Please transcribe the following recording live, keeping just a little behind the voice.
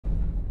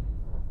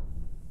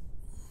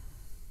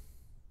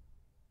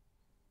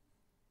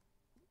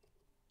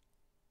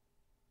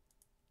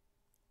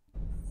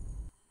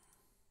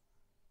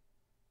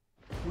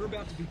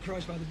about to be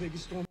crushed by the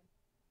biggest storm.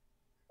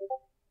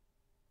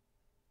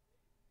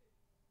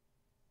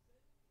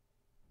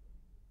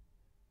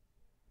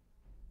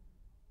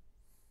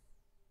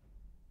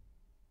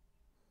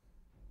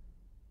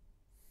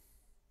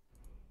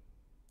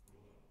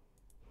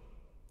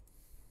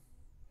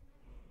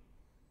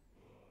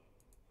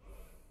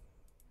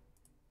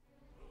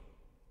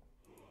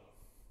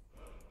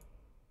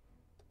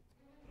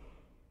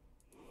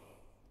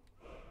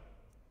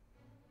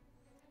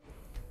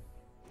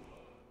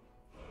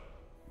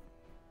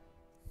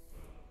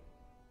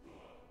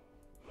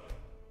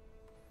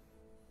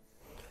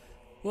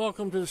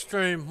 Welcome to the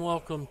stream.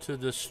 Welcome to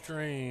the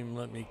stream.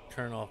 Let me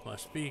turn off my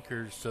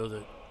speakers so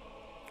that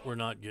we're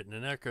not getting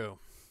an echo.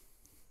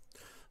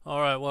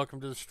 All right,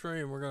 welcome to the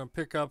stream. We're going to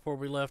pick up where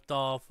we left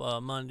off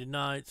Monday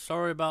night.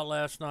 Sorry about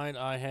last night.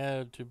 I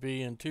had to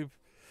be in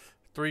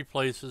three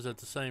places at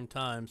the same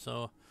time,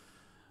 so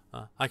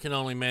I can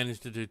only manage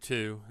to do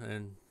two.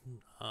 And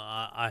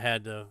I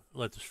had to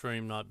let the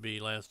stream not be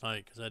last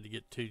night because I had to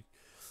get two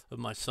of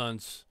my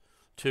sons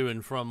to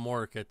and from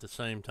work at the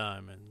same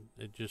time, and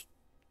it just,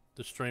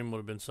 the stream would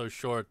have been so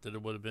short that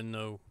it would have been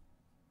no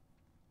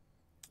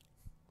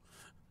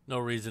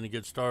reason to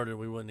get started.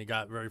 We wouldn't have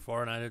got very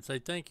far, and I'd say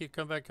thank you,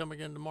 come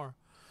again tomorrow.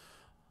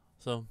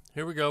 So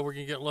here we go. We're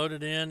gonna get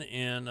loaded in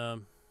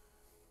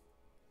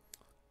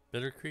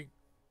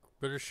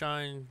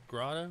Bittershine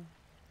Grotto.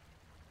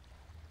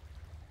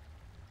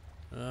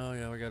 Oh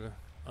yeah, we gotta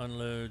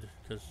unload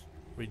because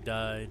we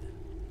died.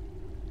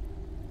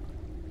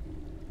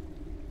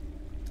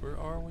 Where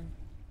are we?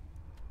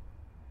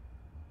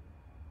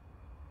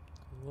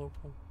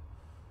 Local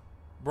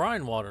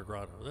Brine Water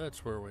Grotto,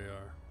 that's where we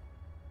are.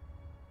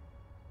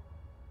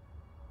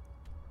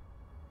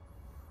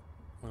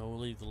 Well, we'll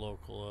leave the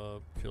local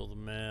up, kill the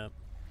map,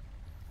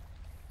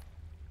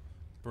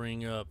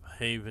 bring up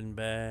Haven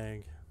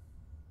Bag.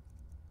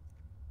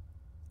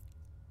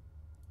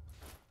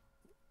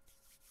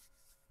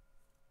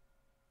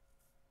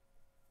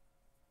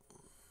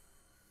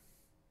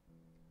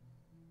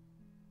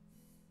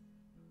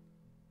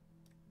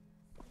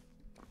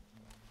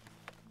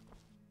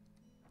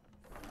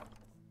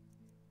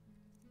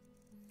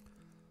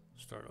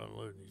 Start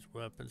unloading these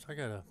weapons. I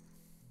gotta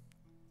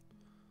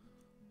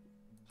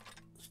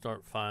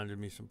start finding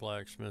me some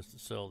blacksmiths to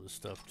sell this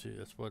stuff to.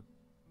 That's why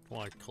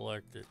I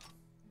collect it.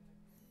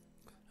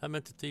 I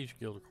meant the Thieves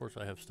Guild. Of course,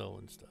 I have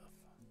stolen stuff.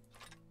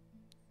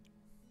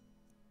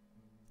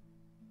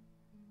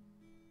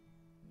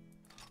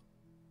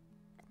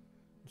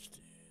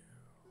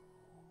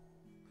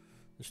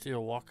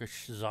 Steal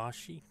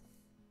Wakashizashi.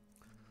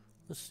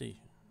 Let's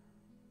see.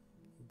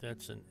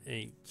 That's an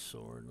 8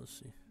 sword. Let's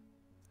see.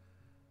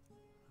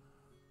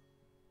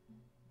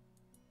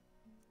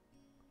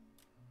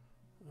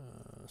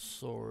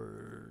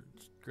 Sword,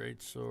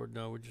 great sword.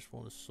 No, we just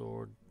want a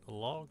sword, a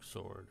log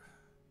sword.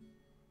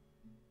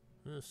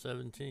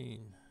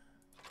 17.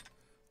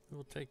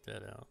 We'll take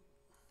that out,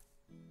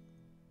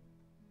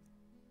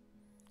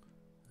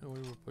 and we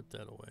will put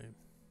that away.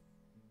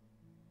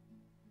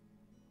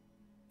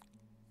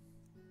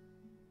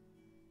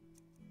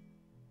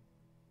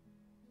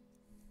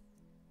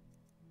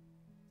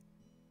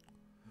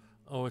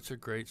 Oh, it's a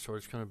great sword.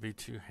 It's going to be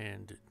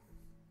two-handed.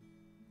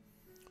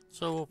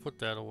 So we'll put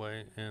that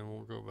away and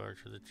we'll go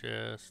back to the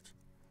chest.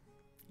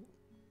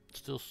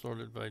 Still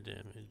sorted by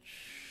damage.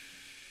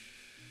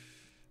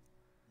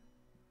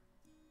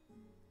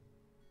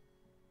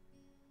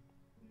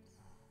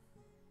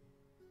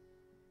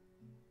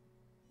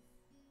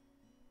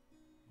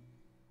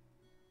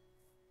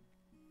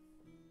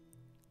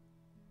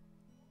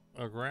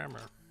 A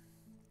grammar.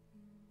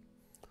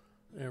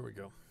 There we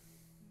go.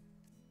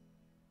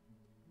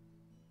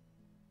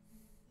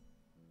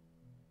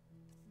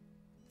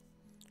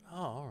 Oh,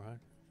 all right.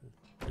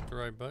 Hit the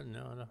right button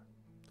now. I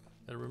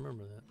gotta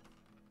remember that.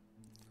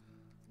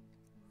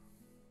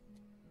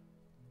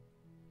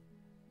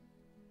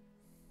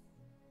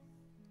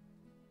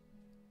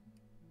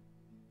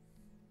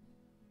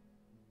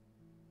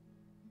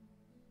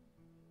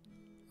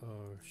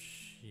 Oh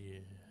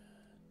shit!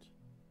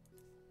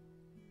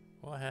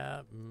 What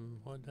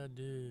happened? What'd I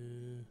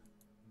do?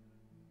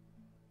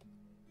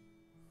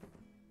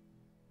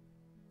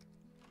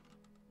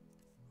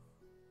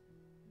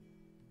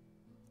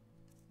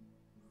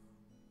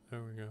 There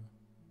we go.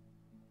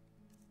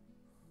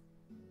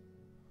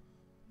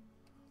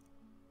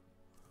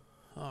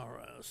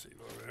 Alright, let's see.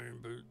 Barbarian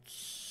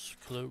boots,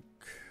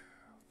 cloak,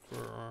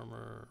 fur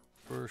armor,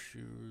 fur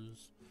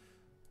shoes,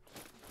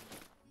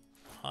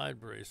 hide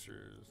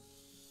bracers,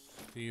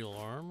 steel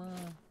armor,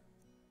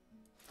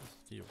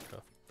 steel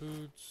cuff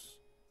boots,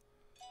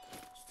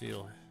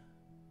 steel,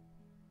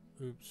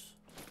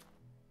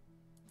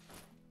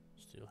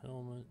 steel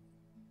helmet.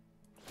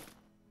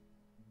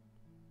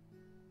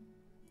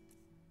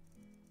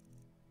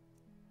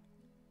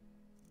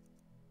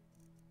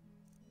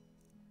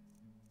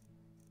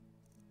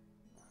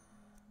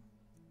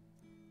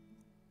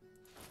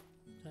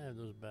 I have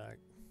those back.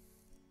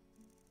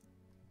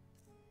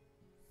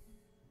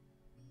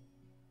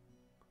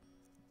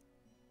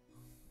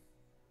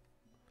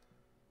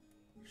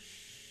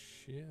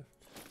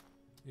 Shift.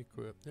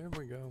 Equip. There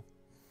we go.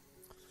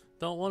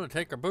 Don't want to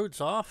take our boots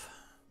off.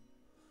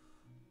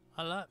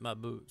 I like my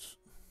boots.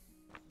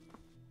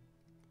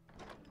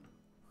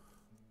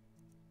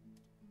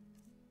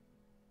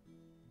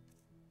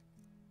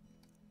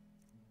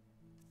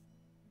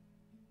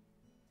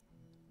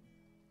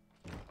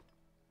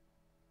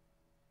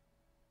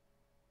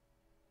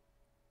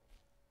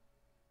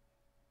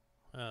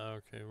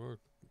 Okay,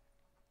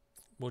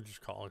 we'll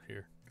just call it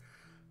here.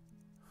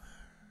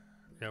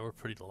 Yeah, we're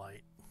pretty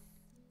light.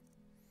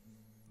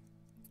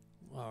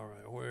 All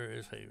right, where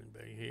is Haven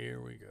Bag?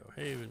 Here we go.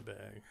 Haven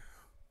Bag.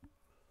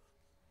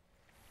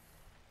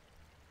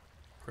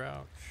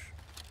 Crouch.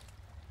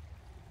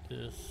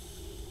 This.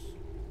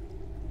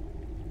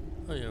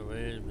 Oh yeah,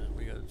 wait a minute.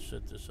 We gotta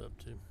set this up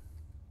too.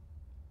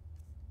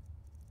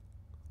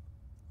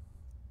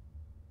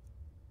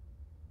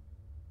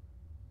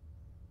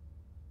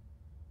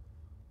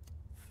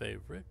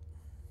 Favorite.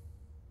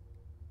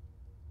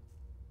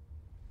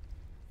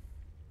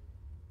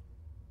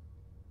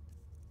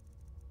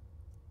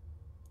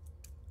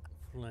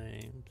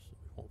 Flames.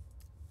 Oh,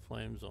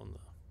 flames on the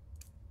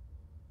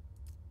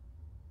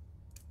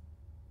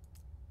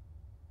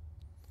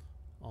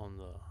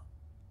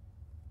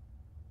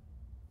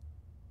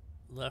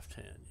left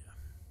hand,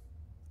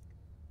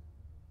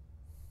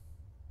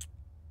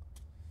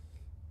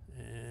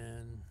 yeah.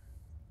 And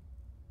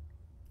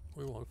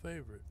we want a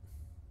favorite.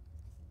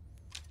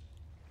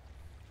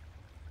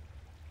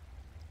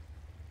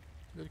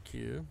 Good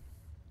cue.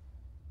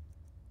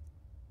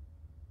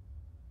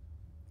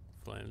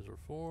 Flames are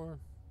 4.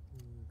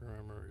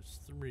 Grammar is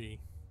 3.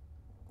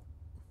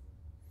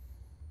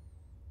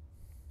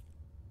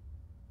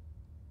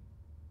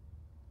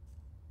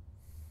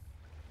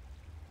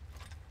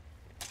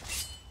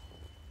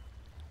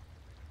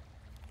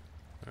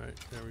 Alright,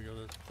 there we go.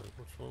 That's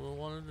what I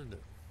wanted to do.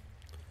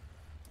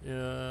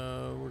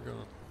 Yeah, we're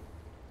gonna.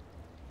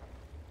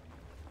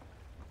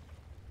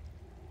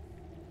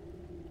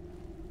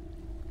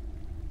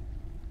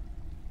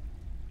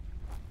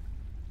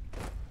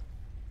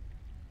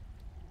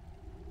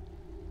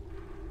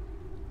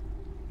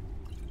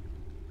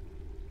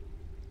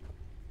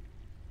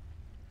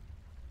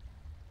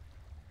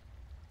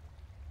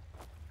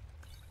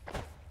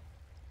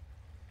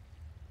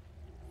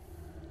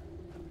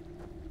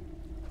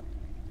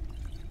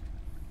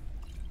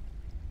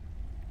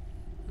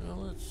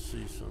 Let's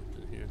see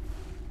something here.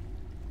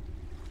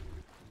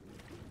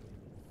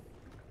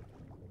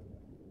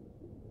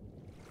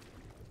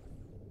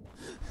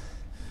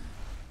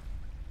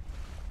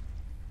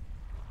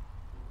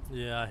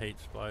 Yeah, I hate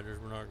spiders.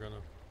 We're not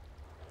gonna.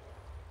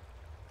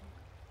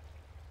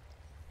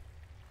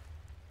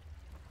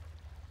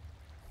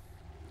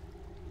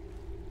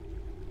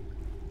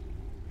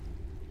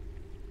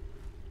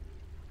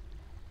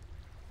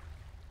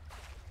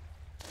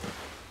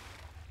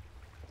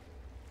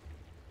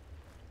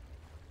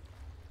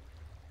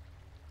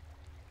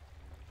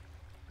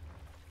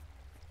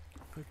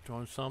 Clicked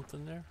on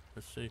something there.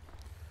 Let's see.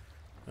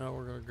 Now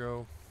we're gonna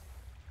go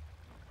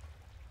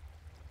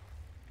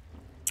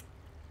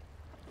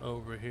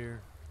over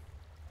here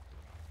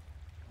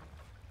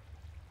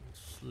and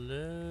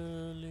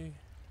slowly.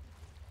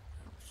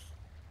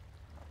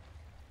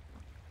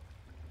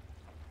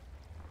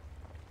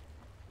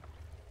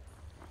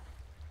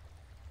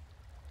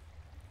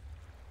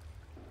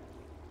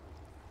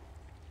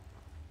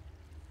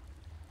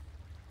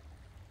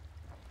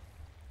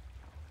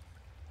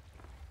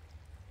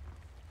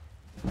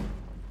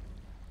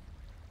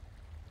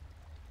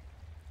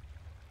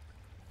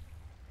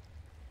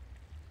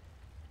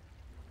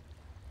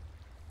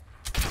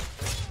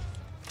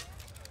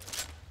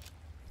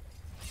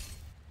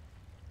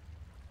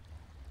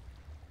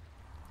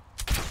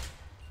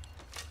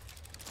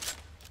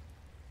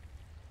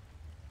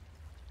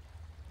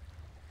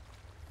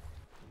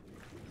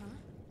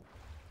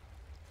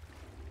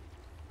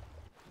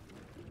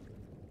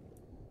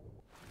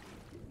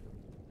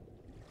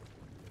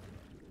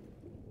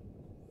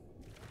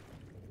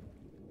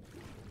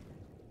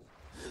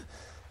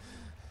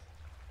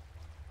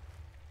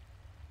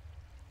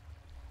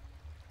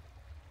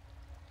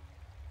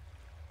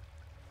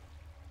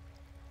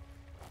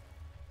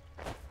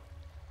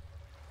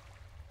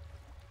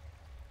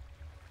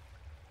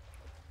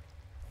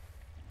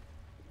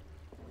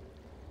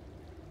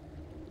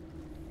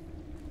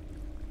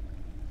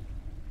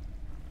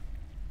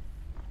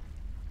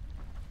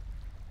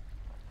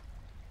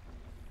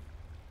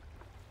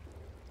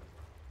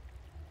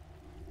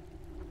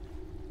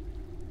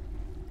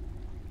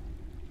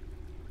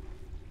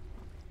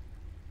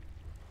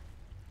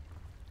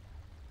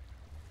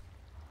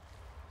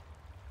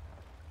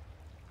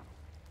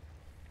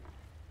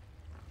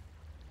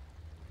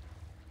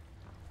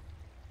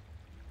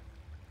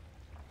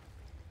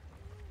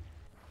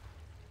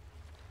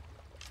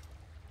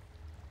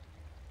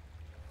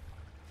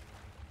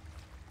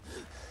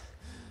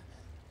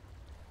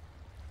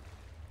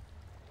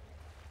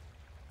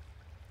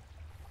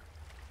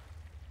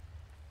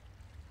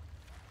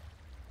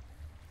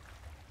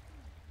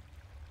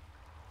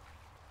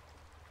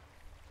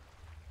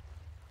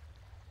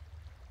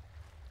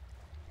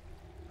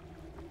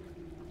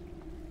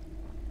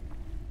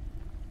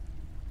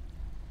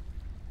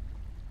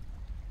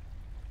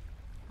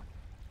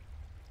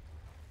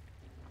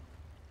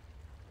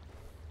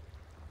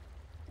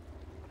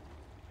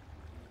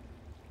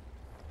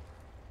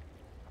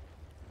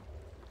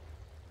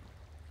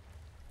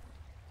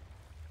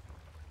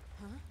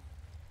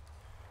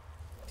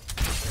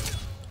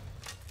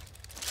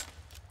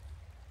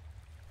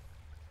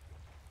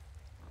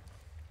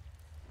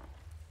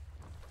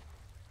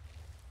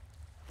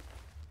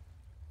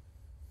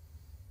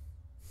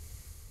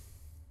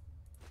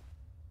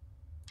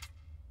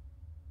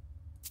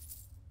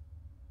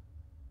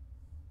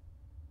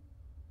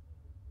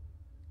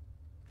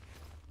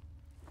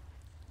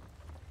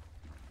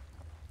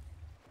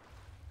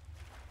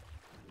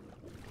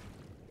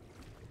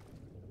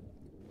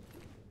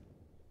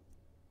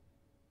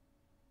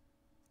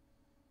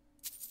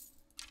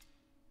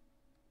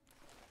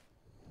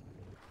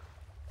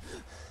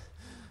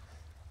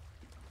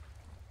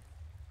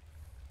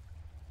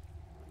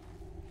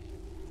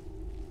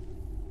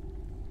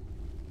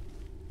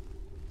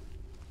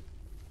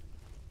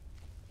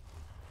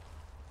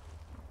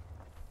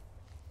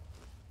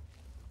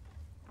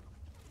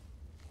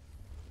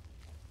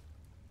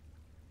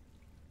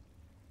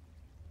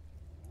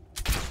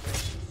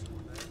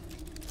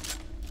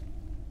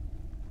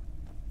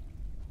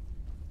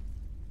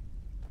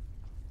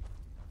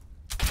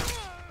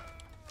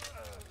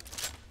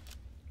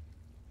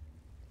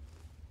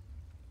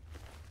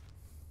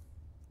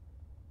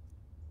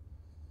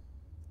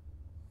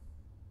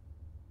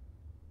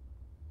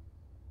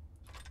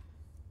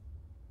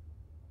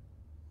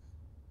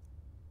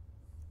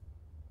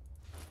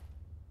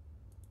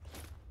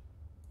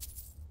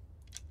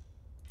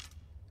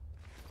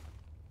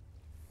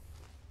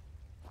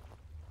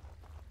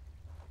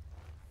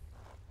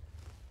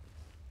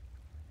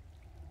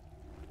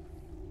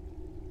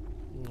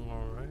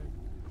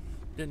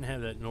 Didn't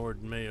have that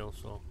Nord mail,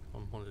 so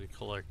I'm going to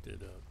collect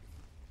it up.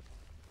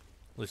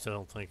 At least I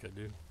don't think I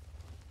do.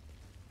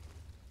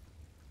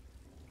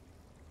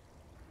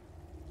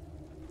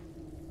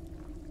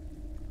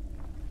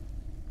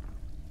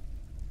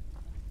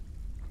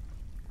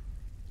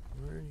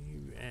 Where are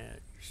you at,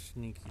 you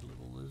sneaky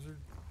little lizard?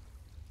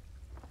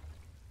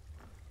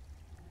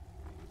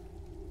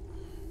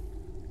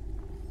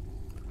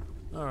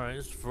 Alright,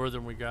 it's further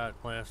than we got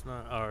last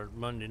night, or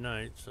Monday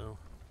night, so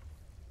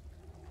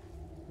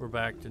we're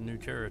back to new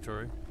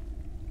territory.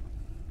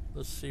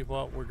 Let's see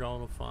what we're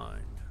gonna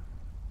find.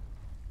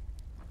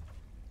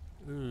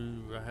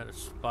 Ooh, I had a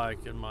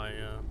spike in my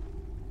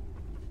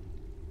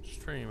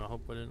stream. I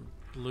hope I didn't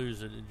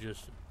lose it. It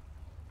just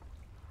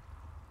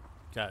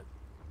got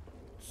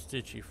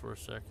stitchy for a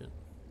second.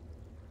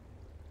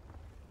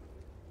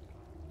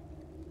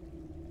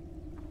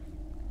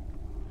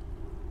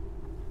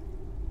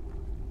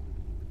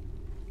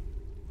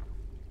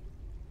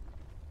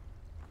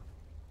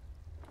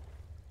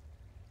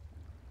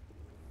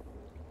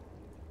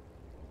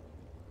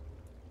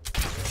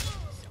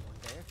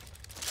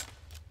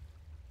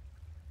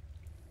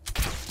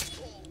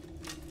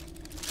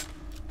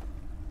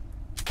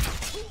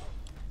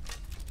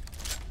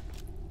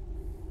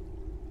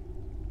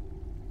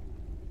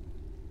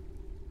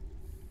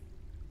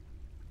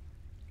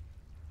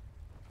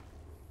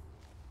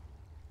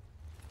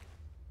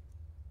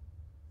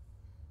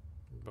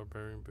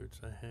 Barbarian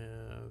boots I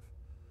have.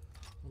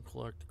 I'll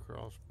collect the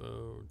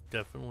crossbow.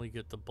 Definitely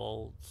get the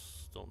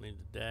bolts. Don't need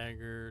the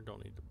dagger.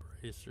 Don't need the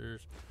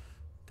bracers.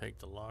 Take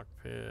the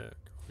lockpick.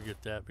 We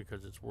get that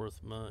because it's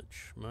worth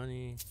much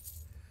money.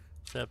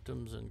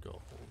 Septums and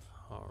gold.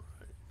 Alright.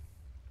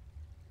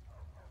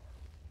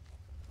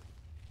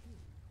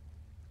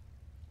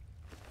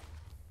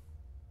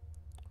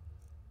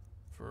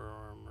 For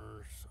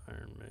armors,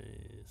 iron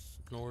mace,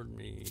 Nord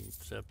meat,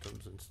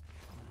 septums, and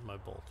my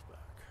bolts back.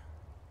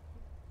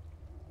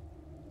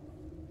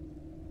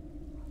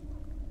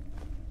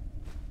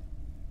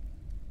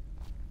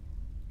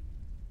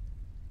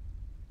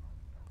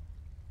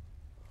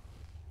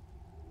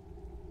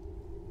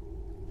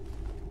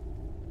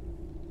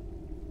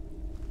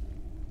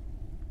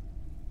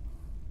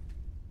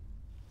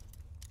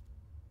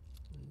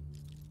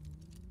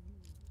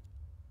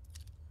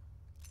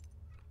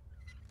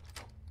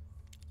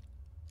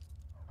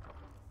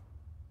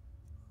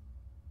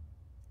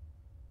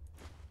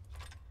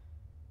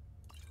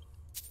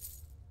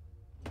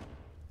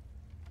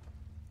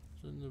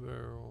 In the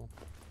barrel.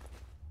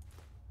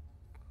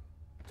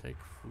 Take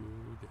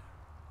food.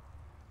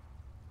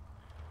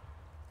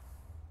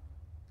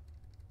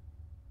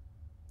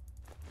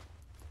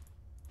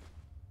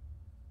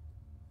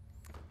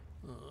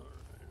 Alright,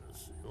 let's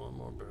see. One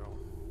more barrel.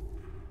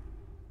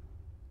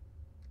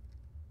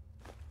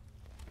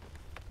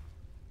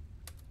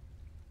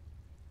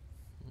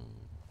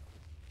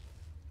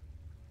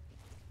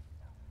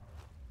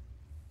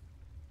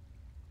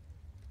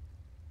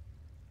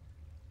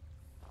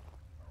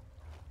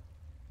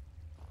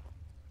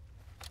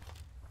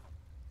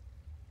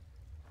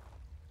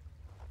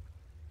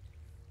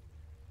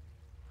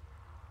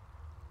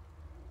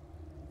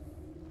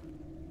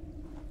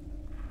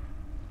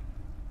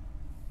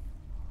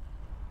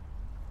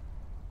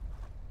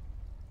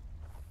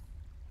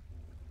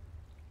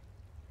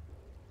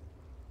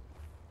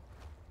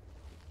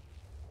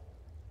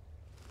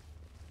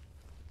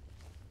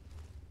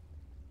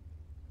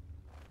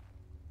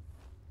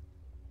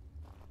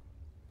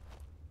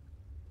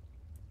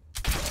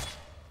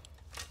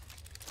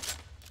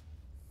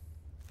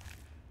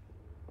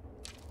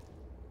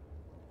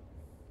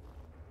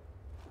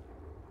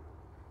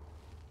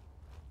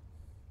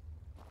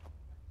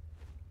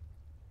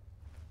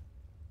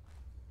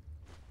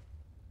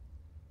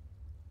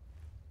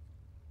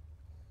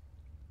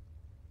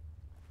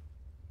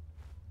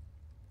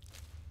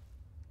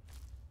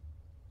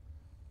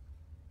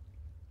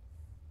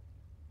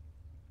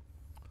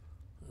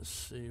 Let's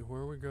see,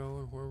 where we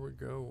going, where we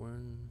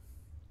going.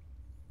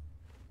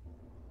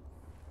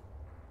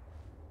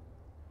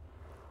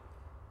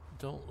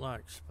 Don't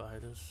like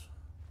spiders.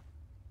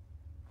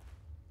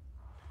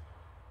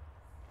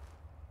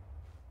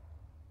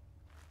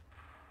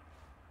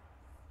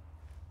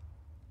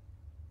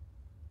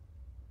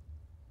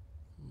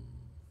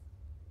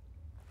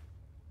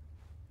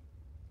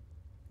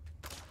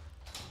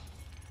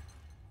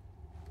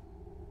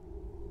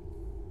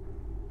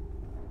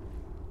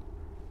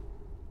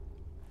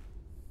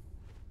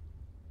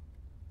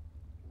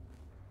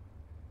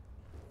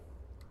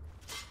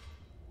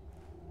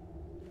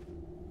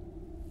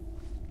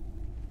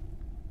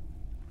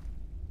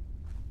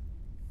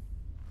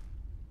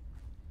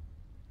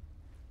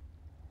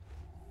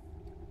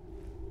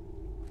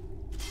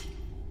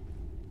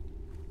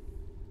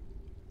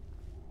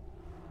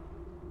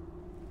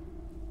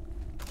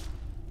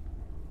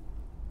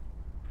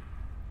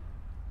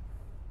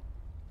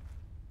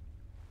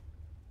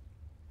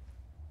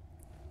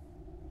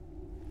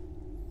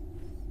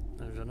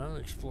 There's an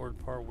unexplored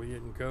part we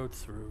didn't go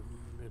through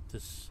that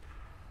this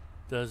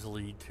does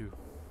lead to.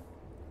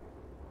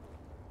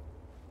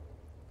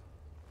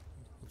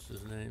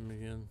 his name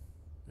again?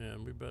 Yeah,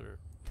 we better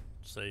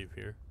save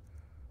here.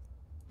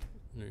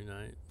 New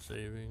night,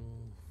 saving.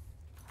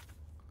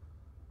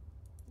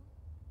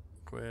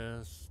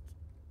 Quest.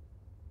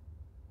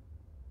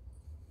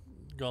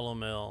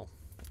 Gullumel.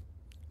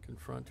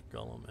 Confront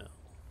Gullumel.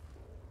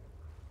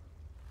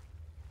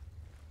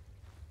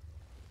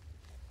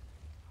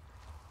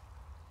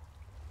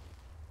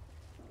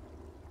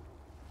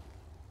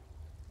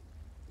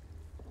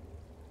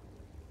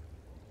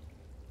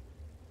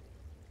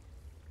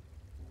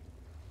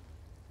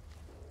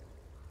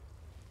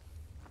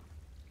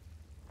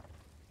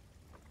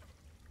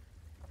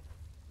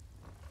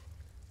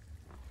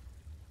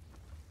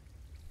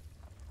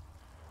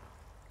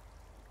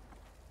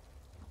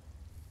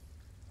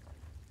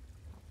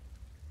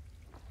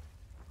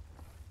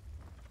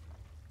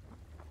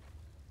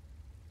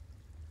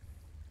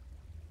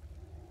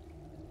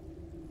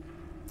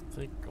 I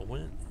think I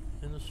went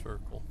in a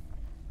circle.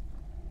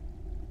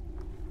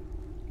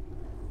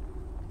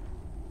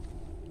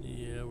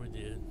 Yeah, we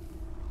did.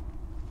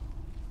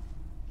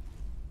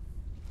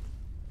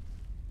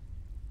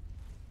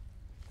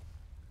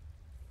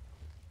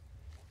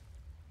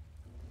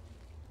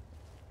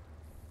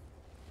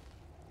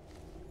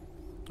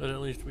 But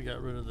at least we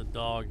got rid of the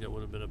dog that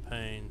would have been a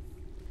pain.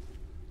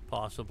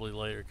 Possibly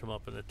later come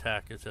up and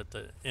attack us at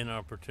the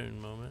inopportune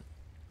moment.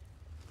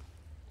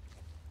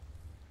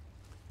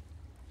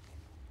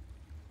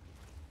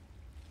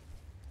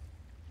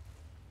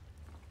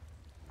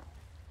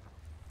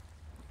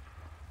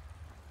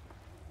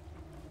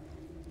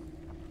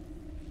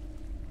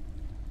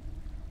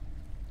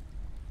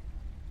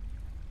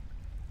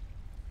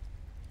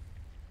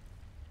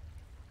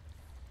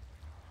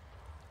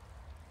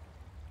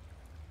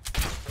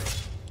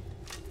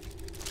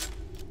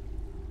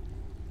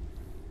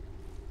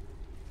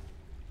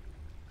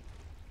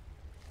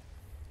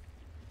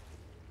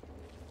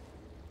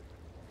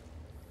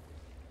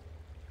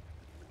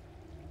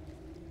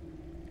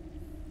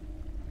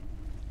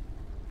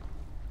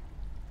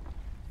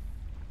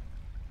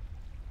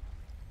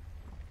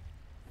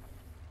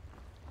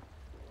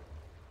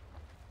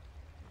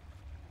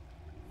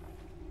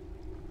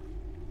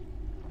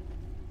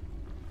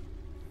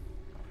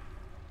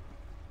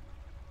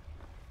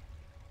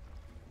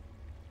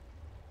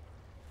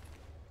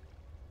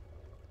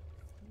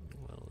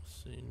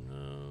 See,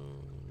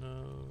 no,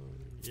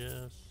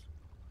 yes,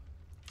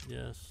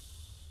 yes,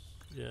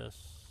 yes,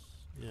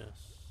 yes.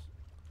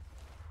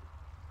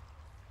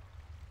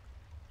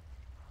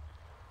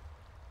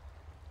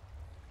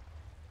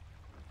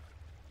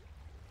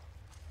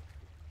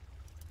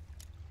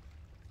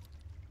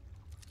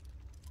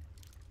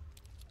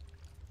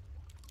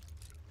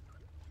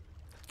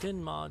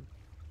 Kin mod,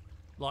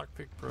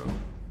 Lockpick Pro,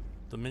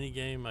 the mini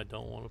game I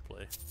don't want to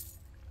play.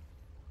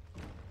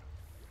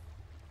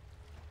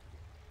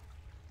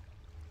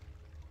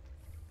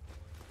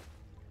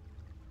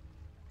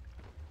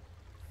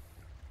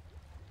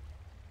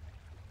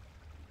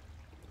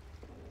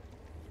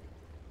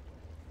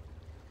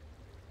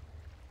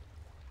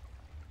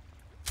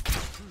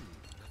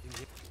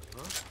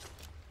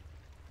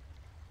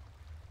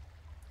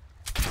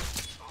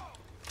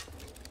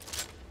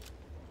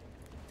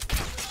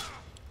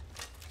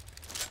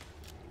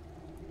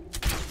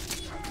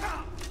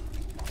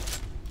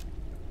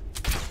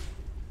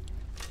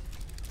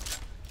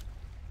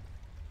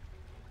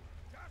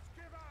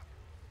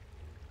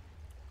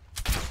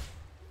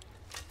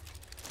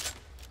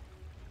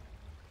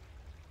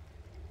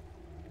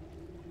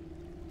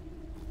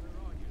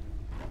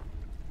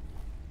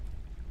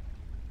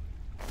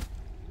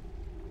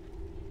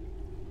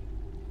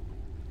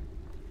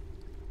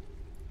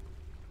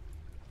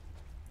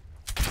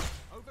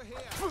 Over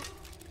here.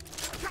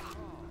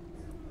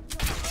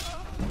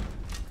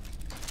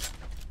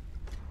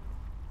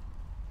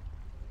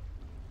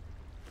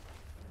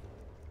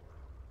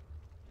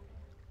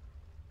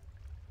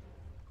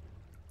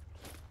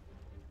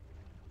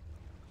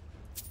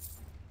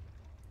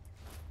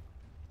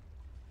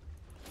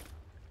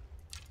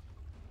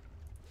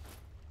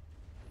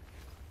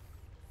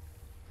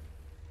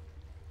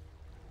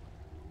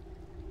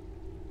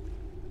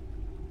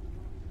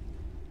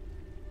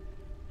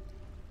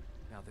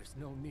 There's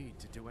no need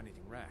to do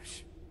anything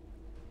rash.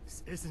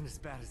 This isn't as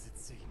bad as it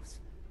seems.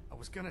 I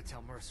was gonna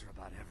tell Mercer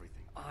about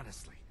everything,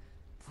 honestly.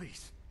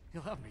 Please,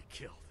 he'll have me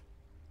killed.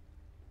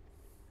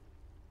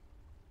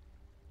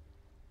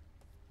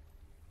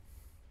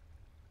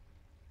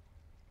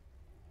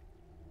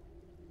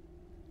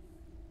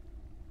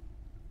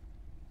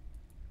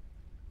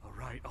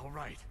 All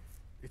right.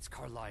 It's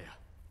Carlia.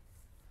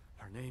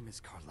 Her name is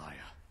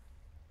Carlia.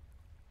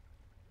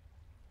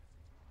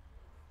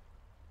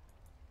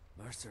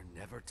 Mercer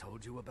never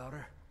told you about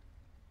her?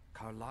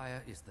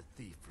 Carlia is the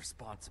thief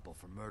responsible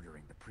for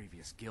murdering the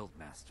previous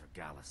guildmaster,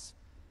 Gallus.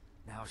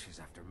 Now she's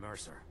after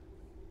Mercer.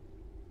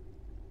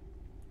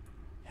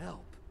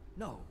 Help?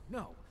 No.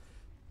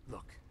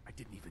 Look, I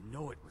didn't even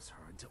know it was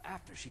her until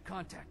after she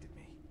contacted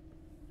me.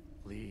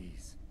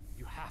 Please,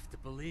 you have to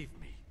believe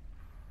me.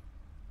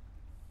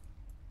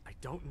 I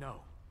don't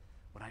know,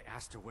 When I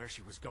asked her where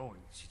she was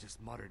going, she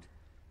just muttered,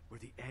 "Where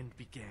the end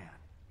began."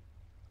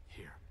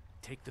 Here,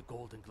 take the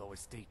Golden Glow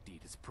estate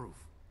deed as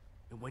proof.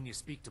 And when you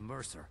speak to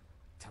Mercer,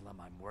 tell him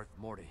I'm worth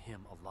more to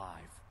him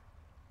alive.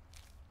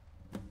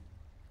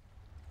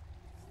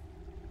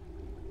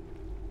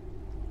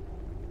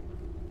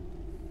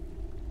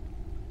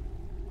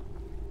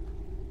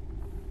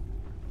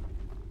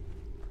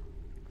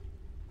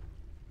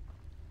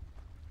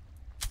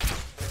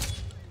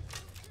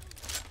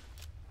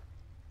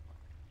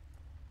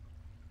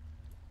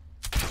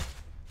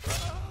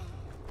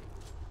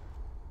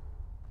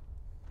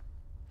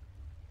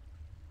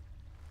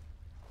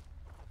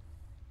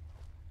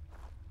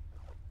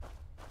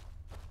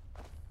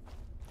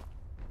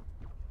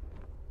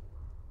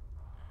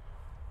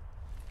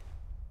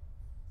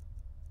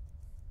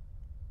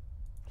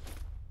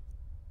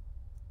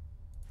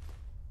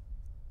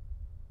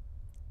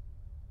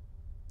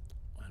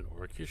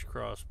 Orcish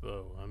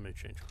crossbow. I may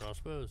change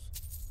crossbows.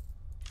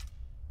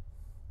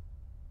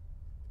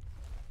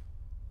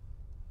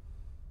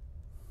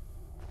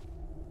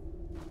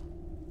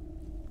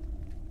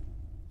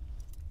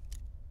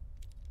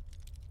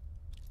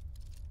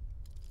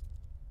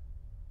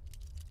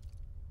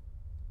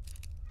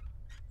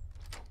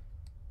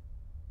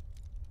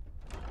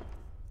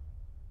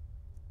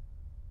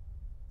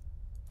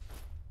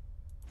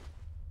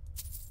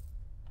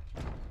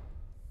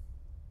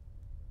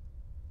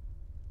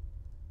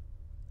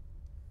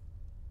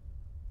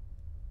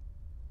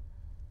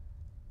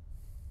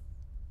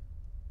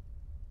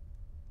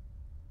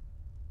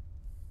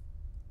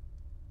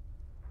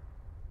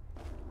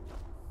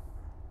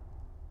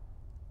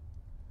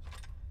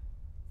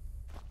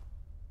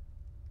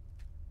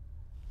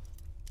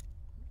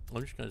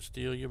 I'm just gonna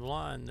steal you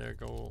blind there,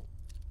 Gold.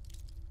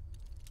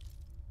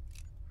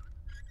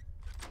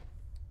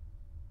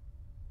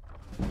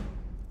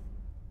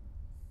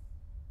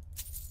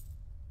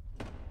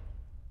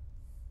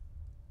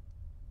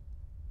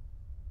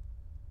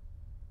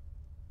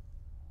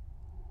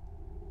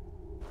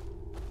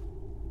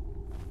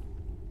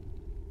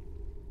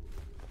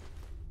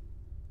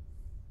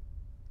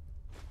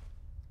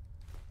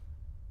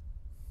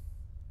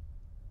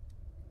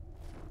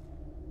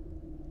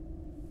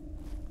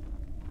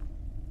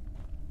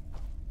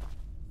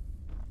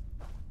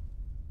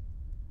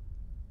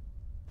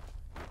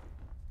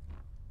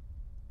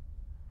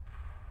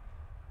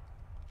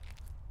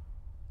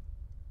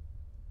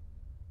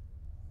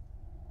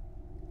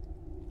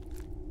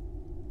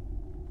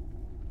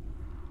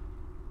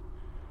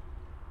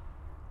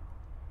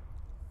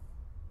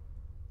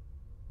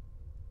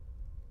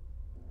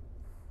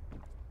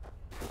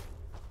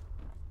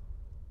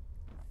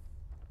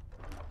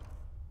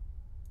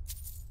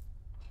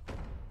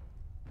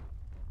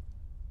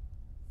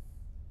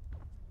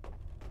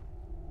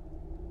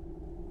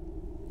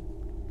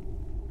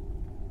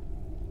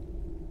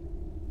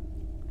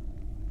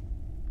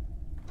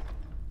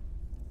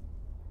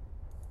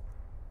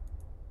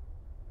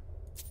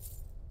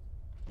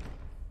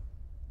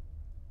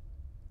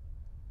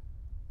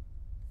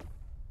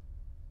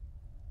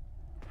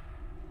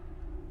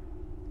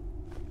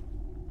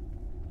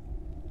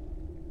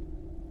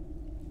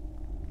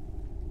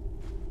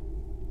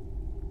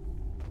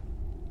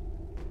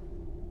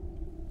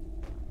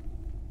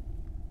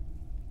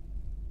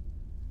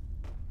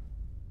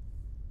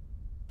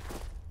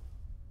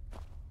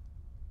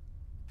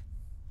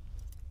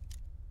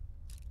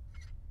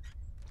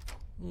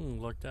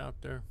 Looked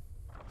out there.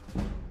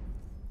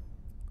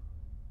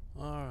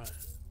 Alright,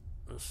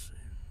 let's see.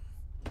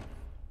 If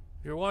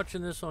you're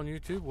watching this on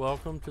YouTube,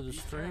 welcome to the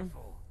stream.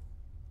 Careful.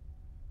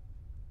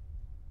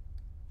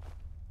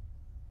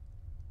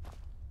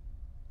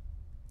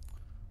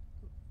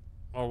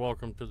 Or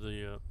welcome to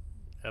the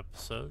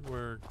episode.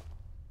 We're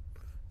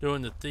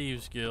doing the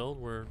Thieves Guild.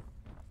 We're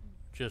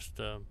just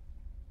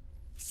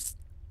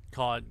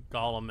caught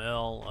Golem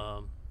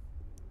L,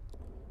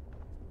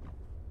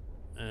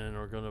 and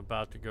we're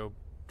about to go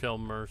tell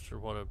Mercer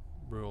what a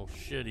real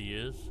shit he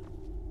is.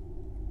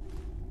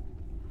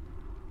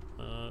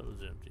 It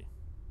was empty.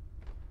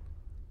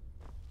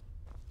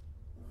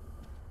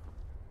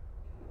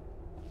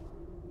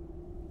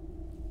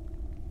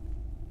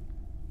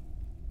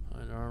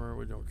 Hide armor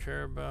we don't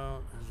care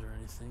about. Is there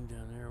anything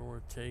down there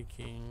worth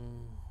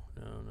taking?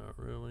 No, not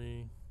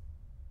really.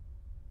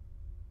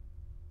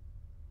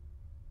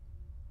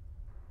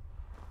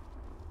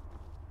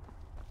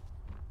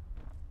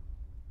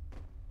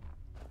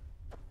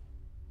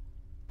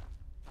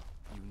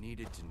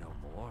 Needed to know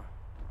more.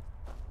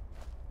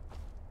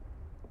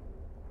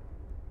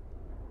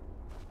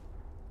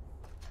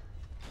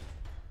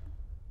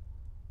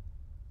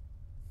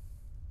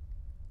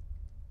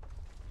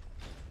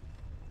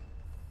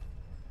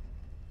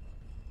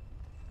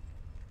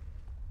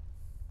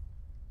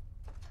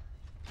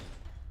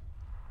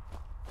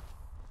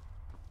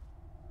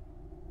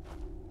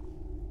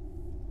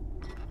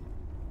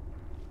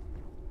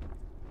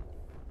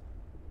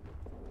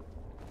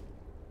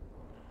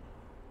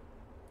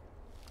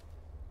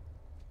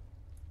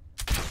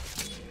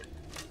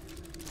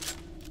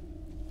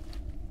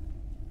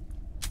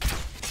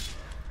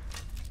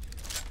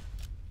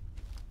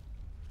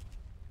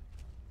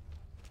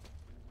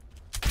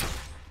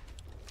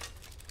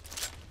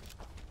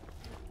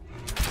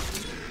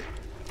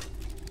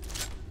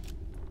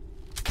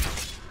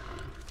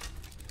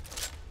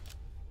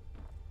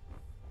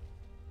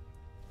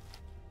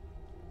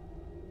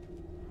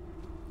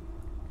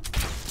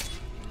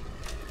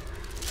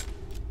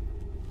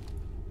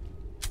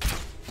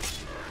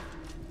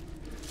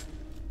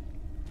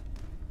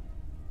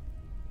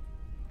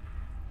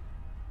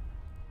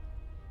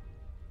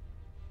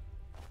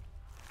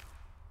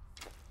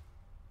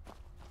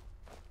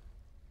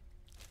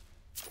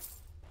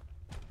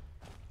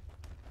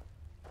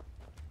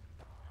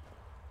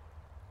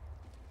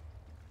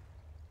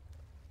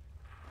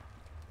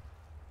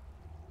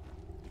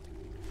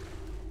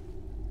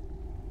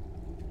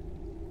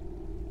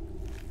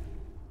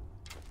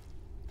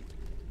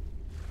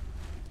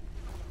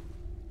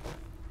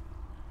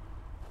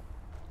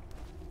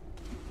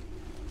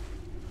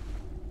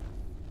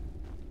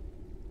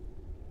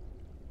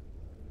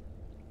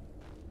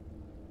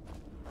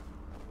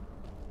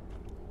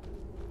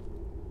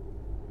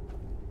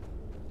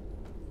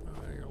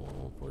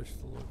 place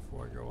to look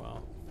before I go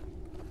out.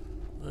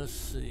 Let's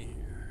see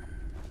here.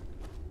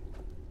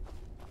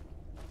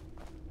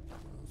 I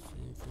don't see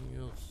anything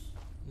else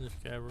in this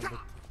cavern but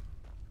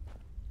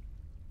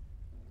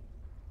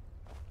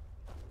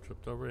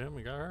tripped over him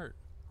and got hurt.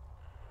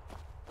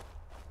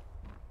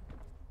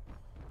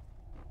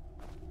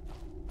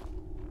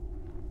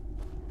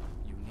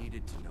 You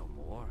needed to know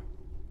more?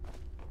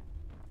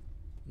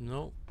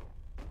 Nope.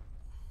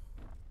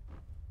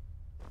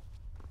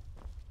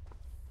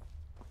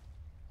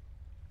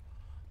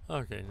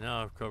 Okay,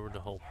 now I've covered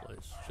the whole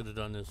place. Should have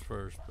done this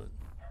first, but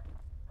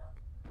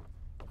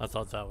I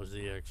thought that was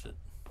the exit.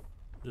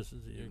 This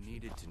is the exit. You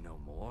needed to know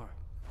more?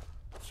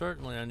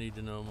 Certainly I need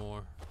to know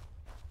more.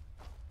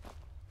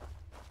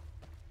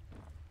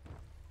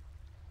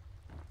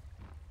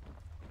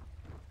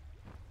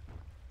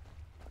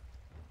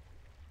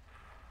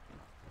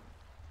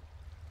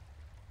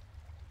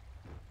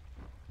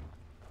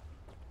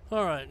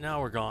 Alright,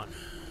 now we're gone.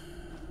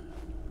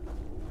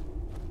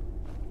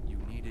 You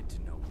needed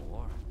to know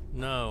more?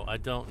 No, I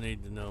don't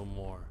need to know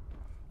more.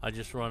 I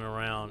just run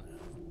around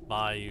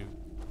by you.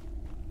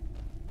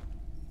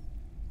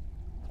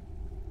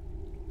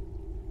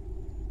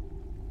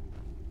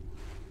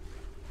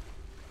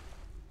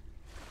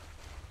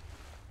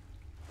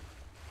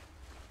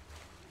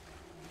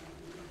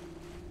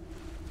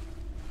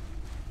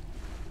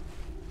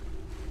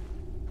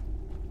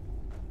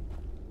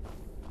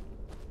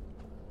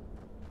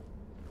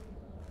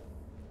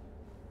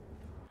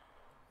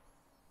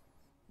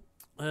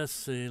 Let's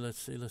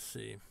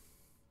see.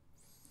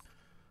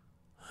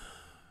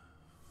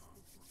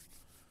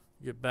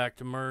 Get back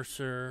to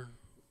Mercer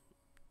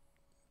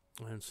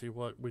and see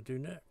what we do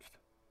next.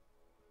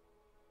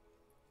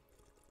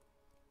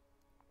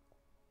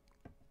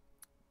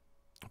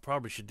 I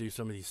probably should do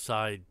some of these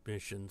side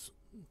missions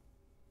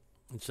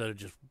instead of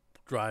just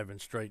driving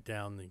straight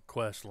down the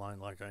quest line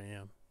like I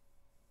am.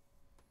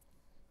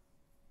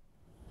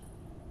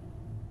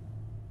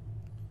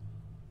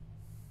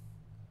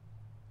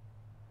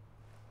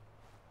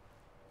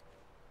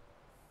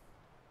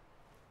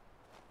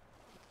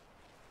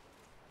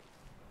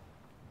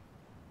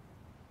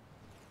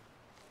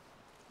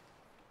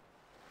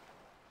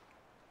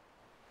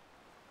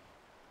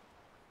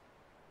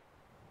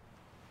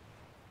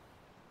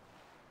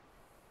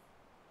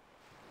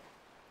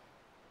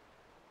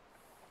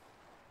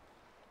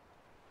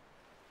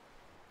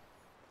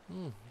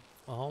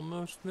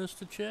 Almost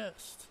missed a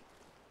chest.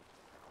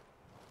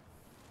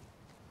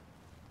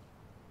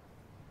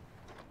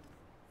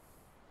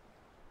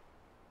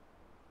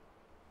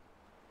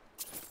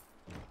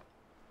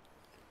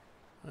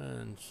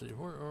 And see,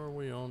 where are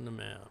we on the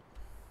map?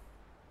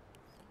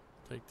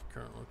 Take the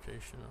current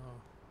location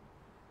off.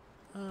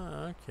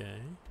 Ah,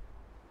 okay.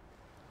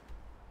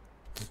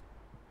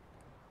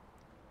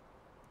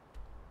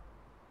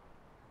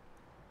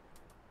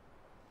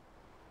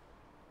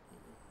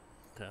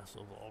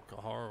 Castle of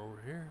Alcahar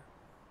over here.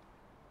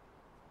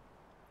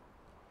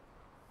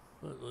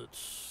 But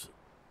let's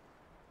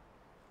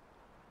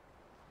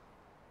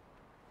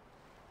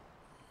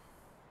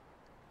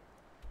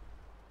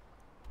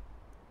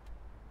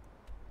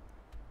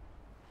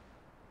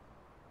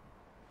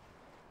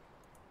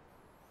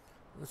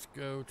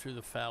go to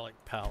the Phallic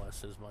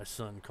Palace, as my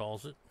son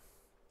calls it.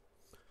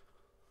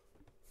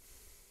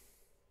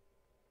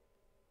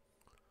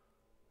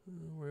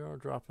 We are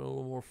dropping a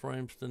little more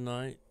frames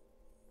tonight,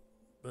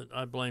 but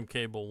I blame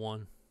Cable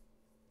One.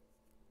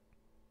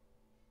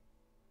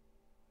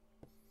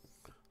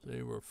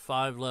 They were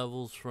 5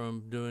 levels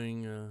from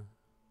doing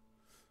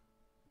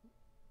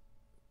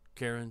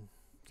Karen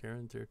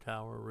Their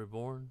Tower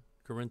Reborn.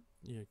 Karen.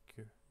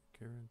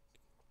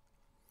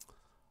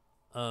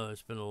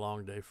 It's been a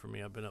long day for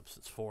me. I've been up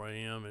since 4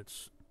 a.m.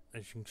 It's,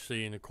 as you can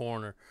see in the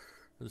corner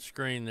of the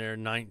screen there,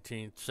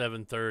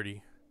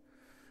 7:30.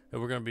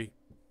 And we're going to be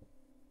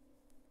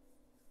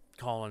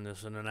calling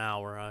this in an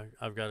hour.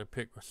 I've got to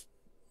pick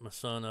my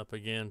son up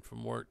again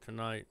from work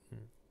tonight.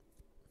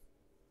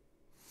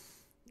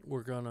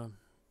 We're going to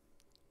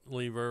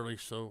leave early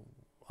so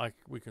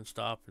we can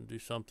stop and do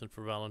something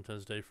for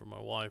Valentine's Day for my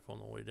wife on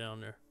the way down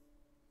there.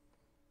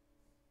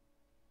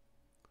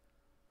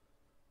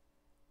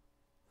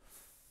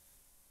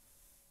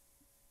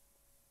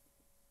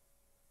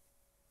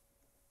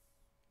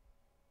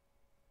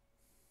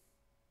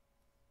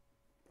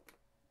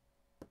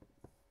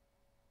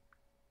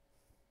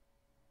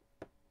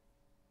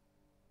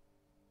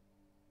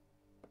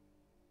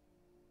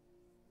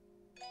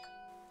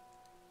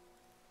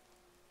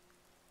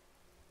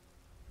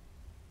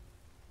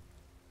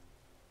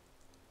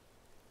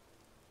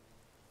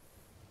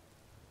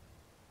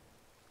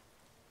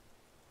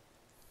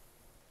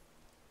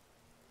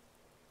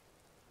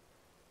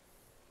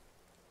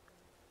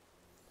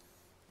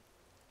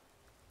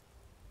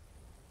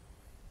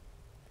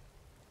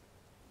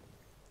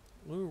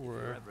 Ooh,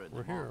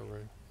 we're here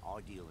already.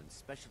 I deal in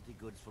specialty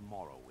goods for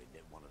Morrowind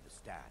at one of the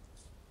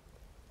stands.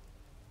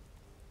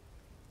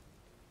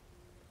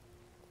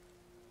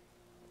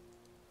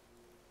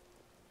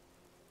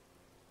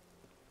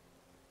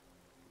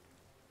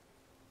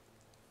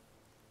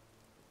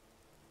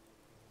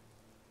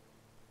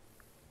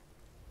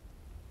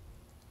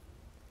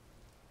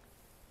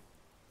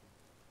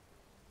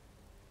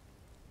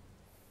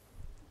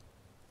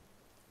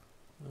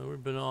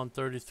 We've been on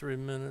 33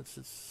 minutes,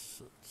 it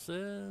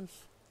says.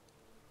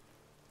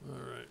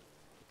 Alright.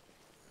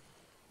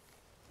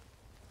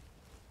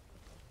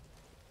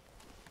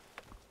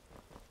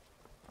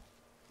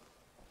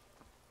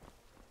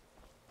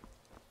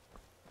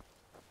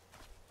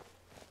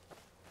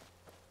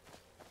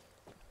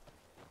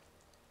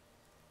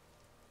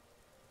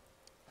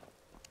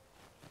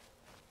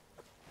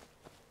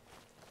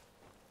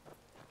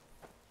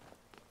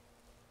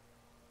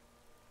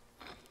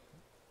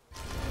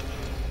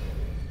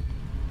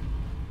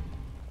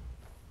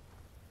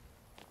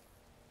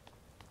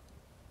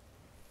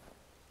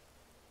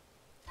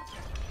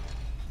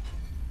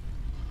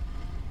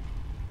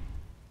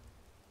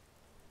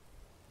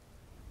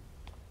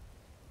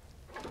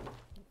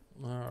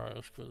 Alright,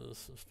 let's go to the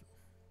system.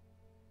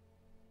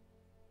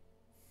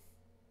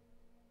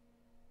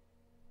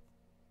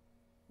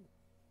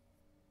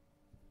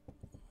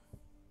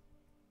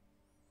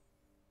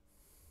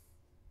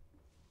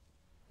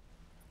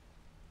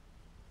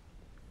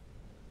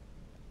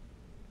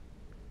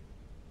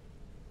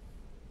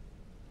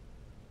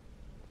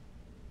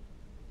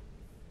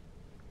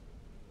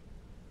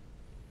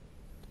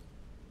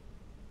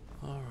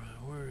 Alright,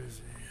 where is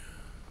he?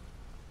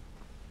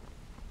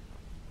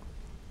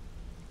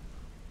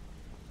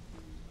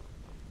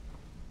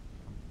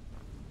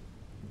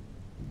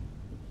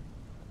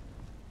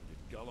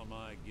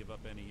 Gulamai give up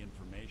any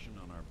information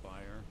on our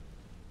buyer?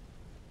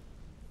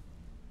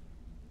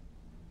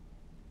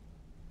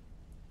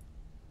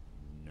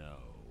 No,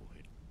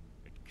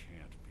 it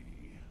can't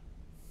be.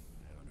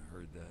 I haven't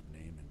heard that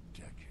name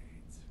in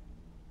decades.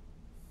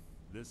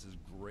 This is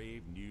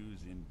grave news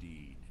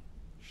indeed.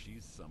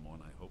 She's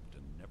someone I hope to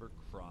never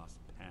cross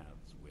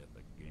paths with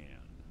again.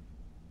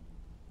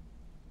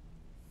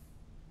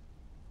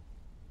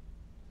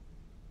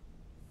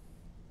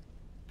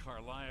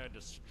 Carlia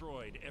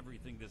destroyed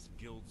everything this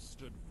guild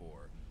stood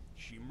for.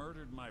 She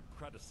murdered my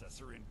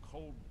predecessor in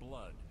cold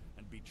blood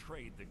and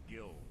betrayed the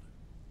guild.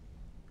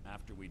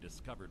 After we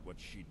discovered what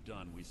she'd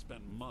done, we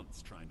spent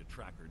months trying to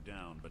track her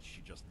down, but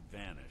she just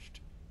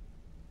vanished.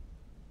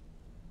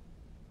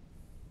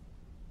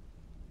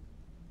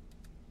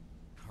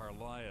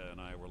 Carlia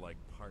and I were like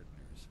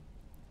partners.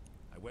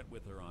 I went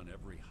with her on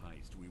every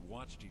heist. We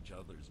watched each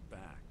other's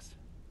backs.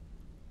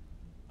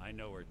 I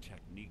know her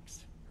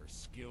techniques, her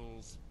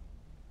skills.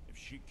 If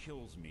she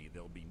kills me,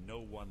 there'll be no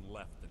one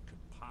left that could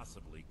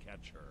possibly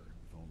catch her.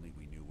 If only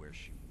we knew where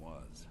she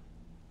was.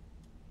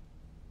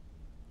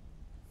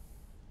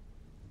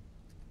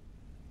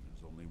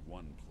 There's only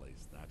one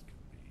place that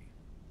could be.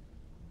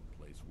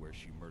 The place where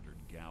she murdered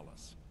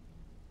Gallus.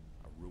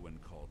 A ruin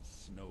called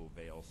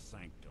Snowvale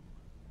Sanctum.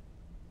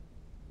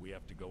 We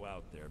have to go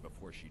out there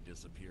before she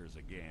disappears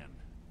again.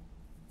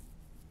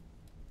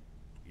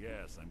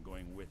 Yes, I'm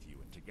going with you,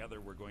 and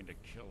together we're going to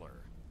kill her.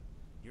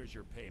 Here's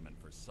your payment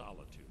for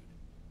solitude.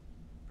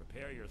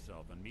 Prepare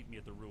yourself and meet me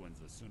at the ruins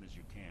as soon as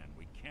you can.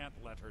 We can't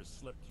let her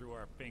slip through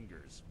our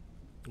fingers.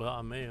 Well,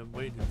 I may have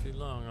waited too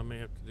long. I may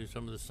have to do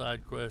some of the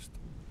side quests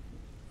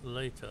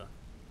later.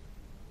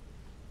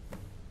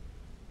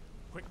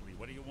 Quickly,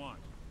 what do you want?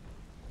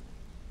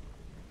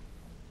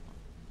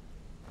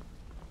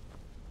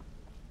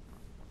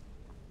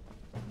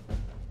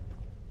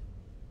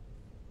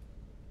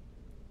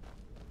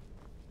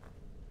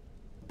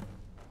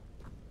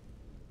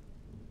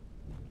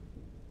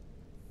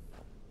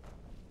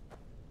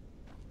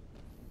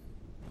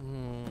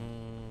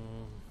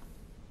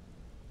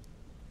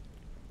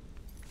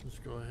 Let's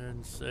go ahead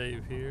and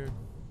save here.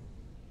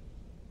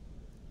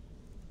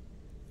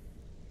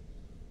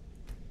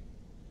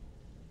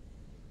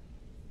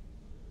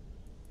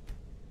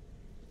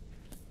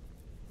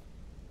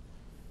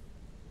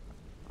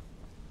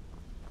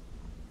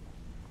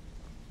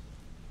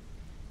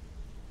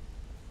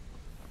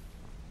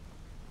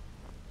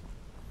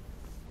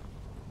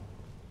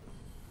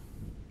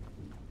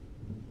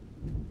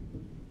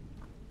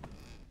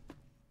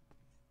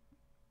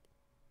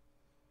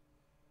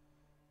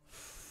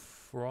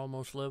 We're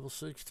almost level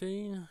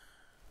 16.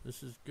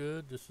 This is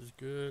good. This is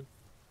good.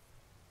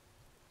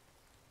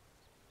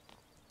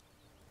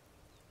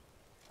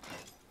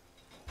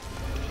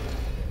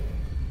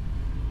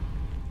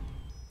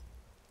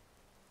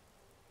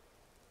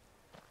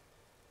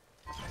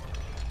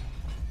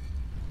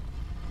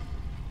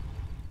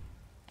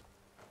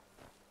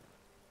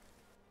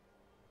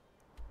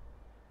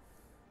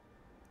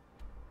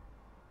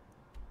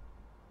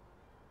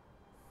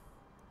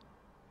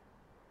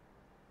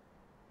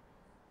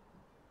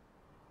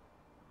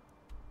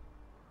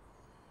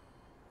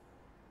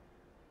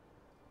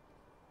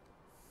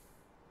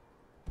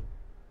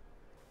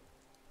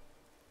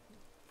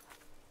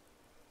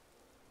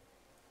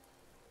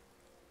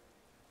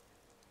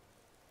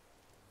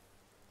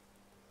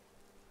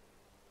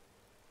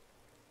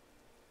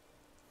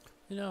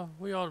 You know,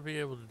 we ought to be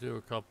able to do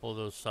a couple of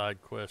those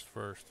side quests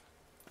first.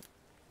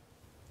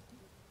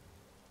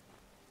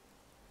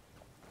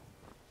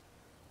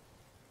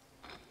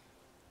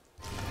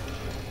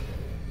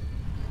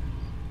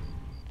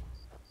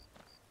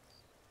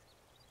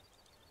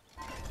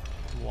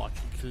 Watch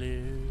it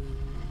clear.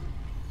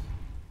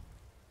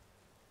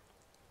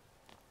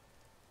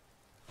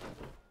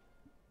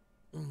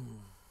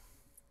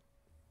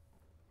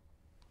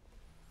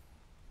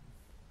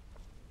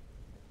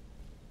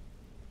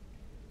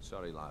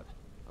 Sorry, lad.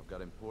 I've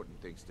got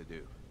important things to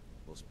do.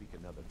 We'll speak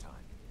another time.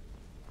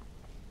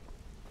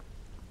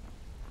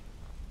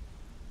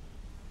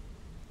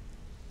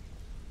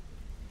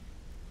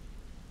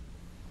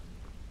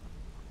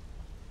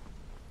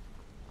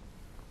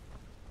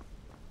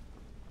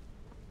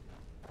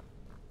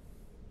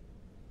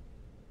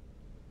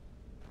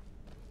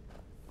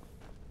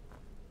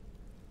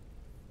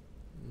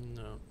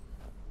 No.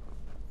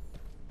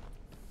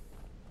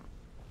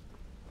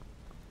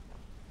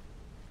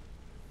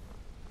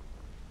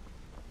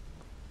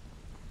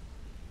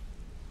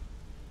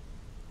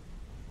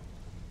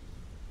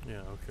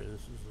 Yeah, okay,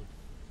 this is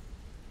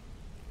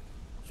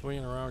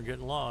swinging around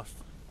getting lost.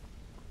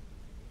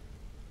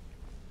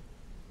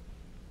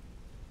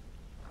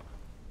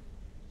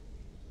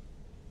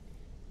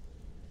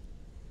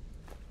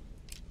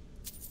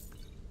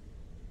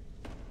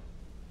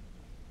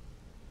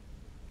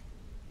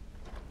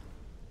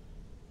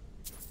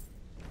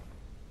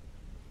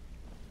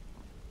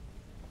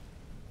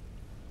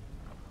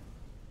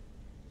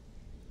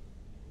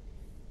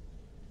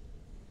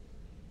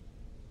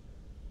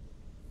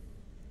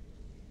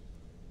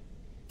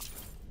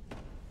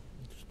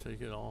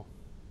 Take it all.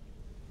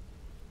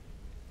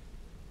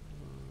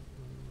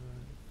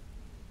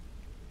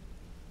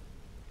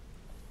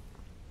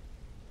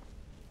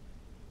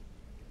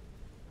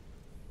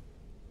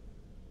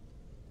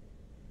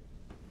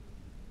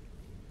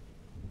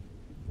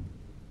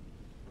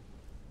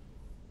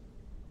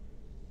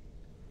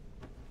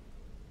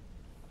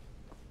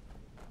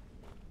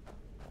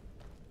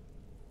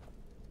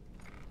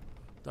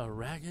 The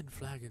ragged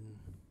flagon.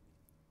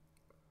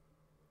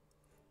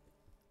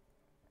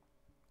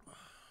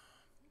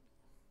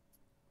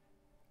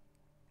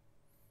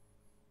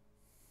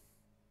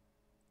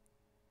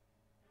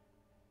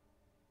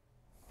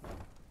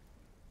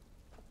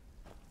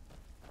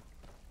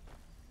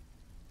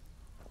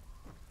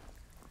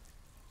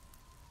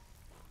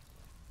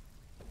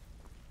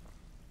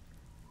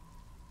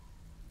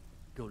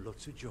 Got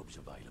lots of jobs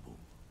available.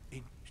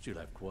 Still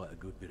have quite a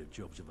good bit of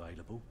jobs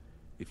available,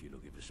 if you're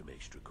looking for some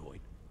extra coin.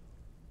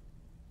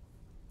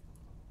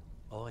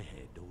 I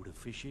handle the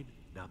fishing,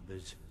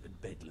 numbers,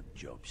 and bedlam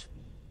jobs.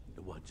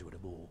 The ones with a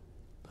more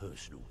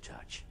personal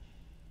touch.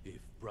 If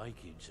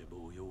break-ins are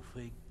more your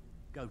thing,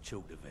 go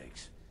talk to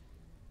Vex.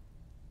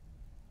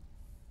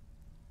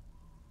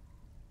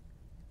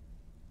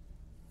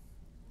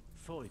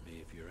 Find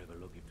me if you're ever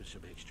looking for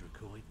some extra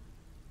coin.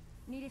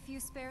 Need a few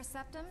spare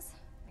septums?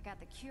 I got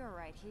the cure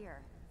right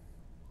here.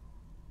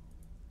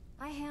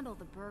 I handle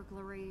the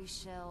burglary,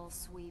 shell,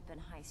 sweep, and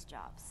heist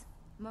jobs.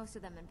 Most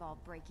of them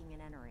involve breaking and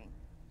entering.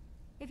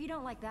 If you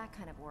don't like that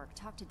kind of work,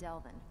 talk to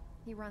Delvin.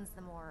 He runs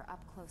the more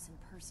up-close and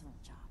personal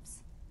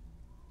jobs.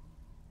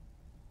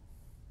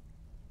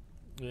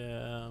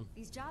 Yeah.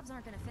 These jobs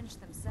aren't gonna finish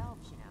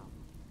themselves, you know.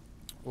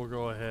 We'll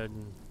go ahead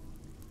and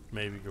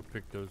maybe go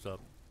pick those up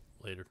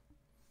later.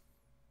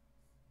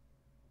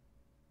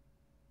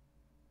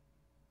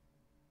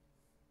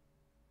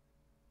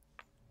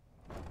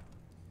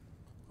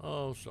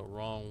 Oh, so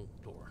wrong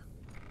door.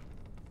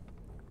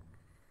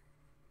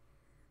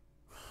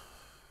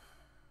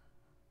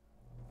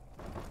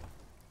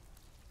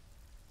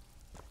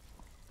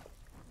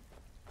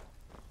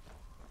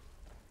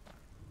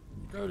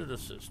 Go to the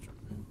cistern.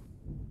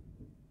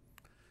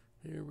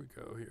 Here we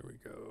go, here we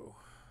go.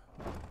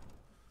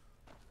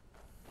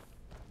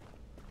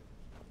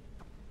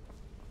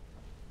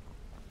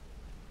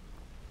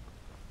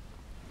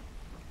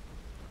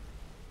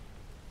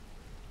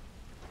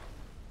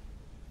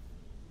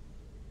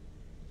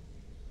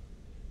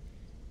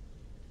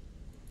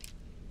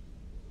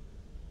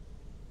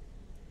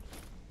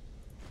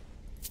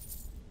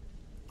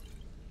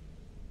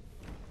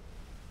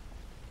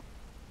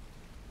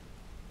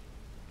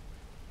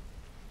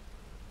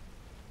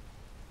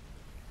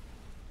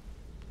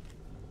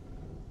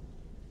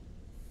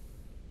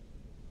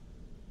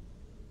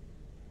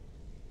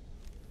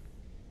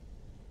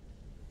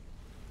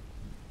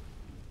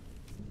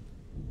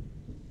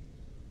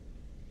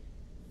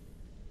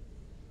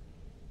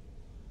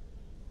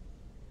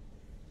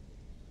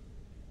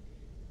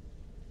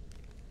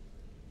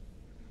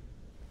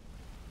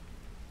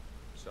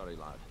 Sorry,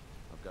 lad.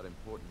 I've got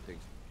important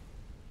things.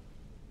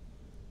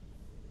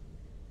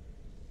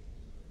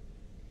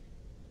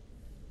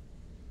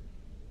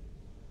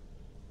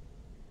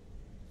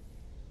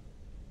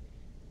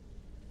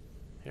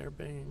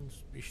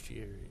 Hairbanes,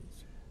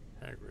 bestiaries,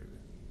 hag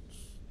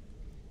ravens.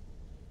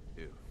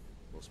 Do.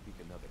 We'll speak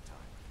another time.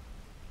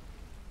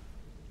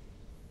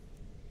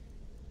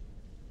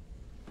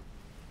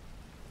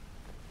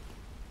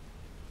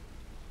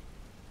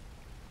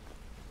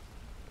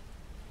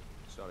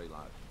 Sorry,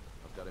 lad.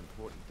 I've got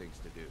important things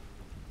to do.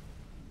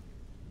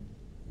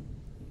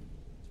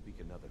 Speak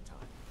another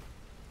time.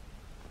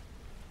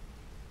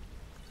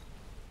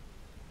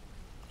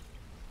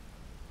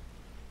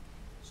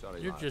 Sorry,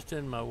 You're lad. just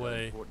in my Got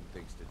way. important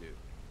things to do.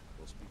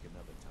 We'll speak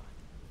another time.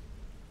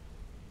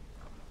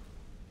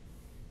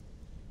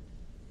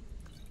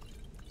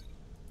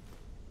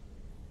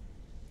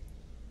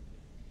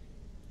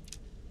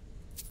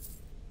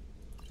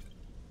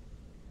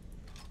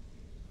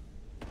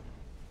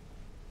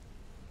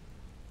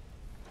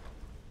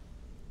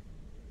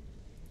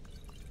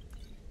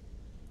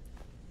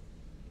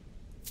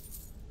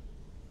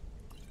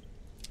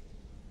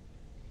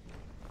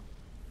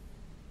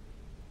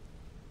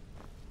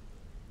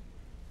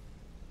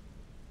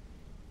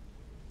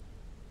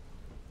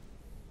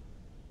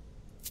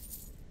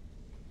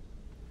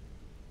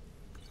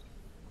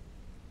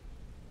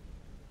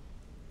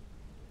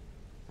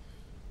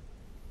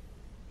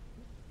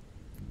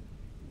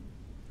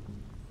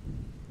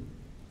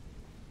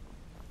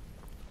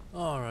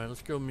 Alright,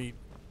 let's go meet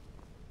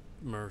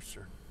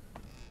Mercer.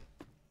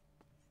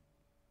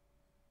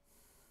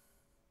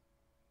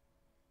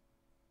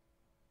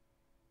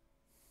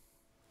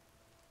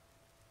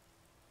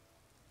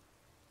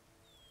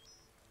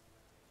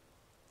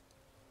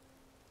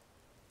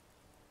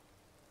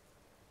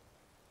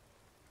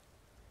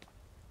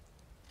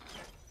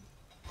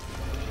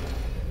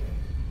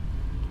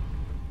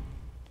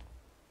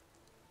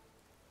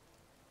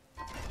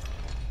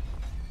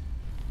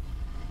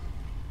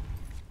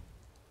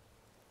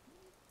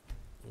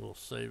 We'll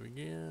save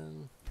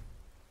again.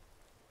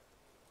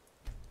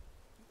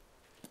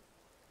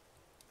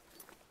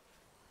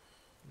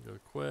 Go to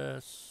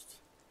quest.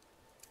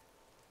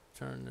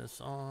 Turn this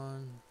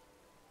on.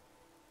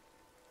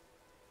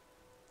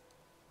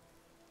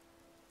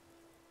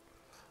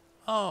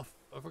 Oh,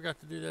 I forgot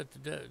to do that to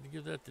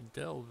give that to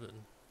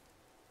Delvin.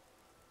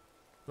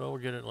 Well,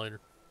 we'll get it later.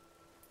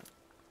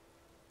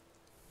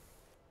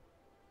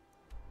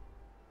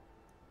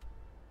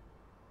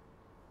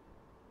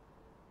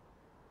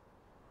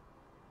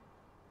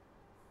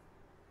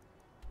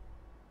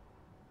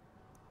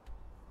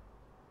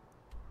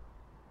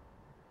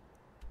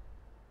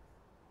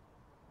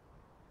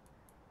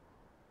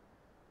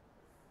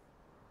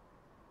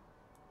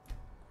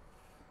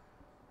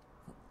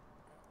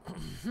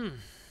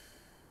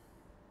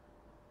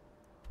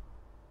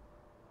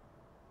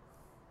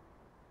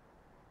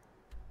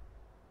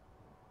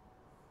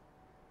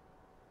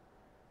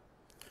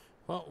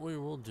 What we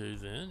will do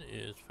then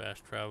is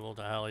fast travel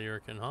to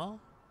Halliurkin Hall.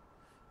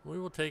 We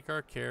will take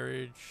our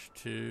carriage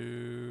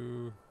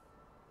to...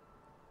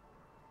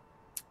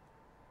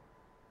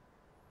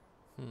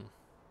 Where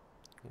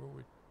will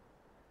we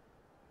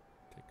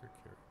take our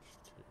carriage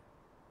to?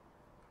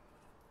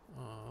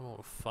 I want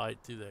to fight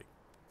through that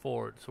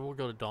fort, so we'll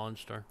go to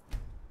Dawnstar.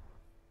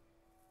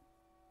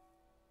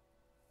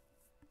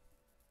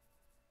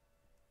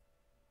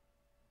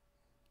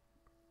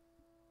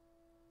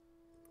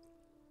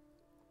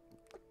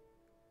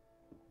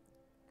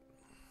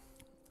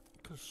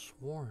 Could have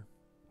sworn.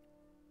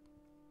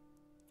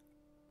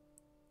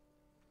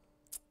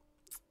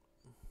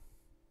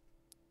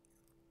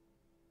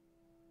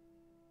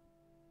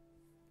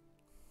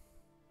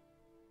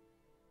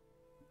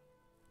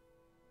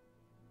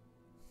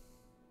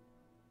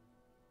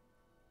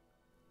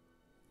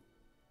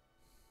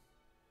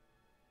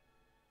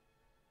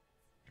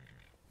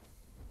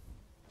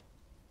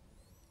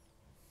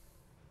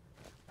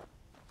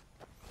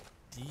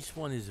 This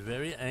one is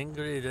very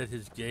angry that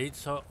his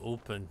gates are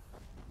open.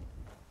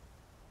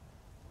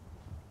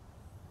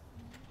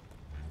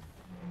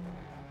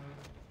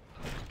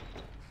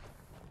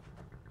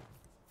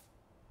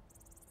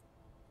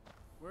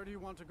 Where do you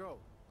want to go?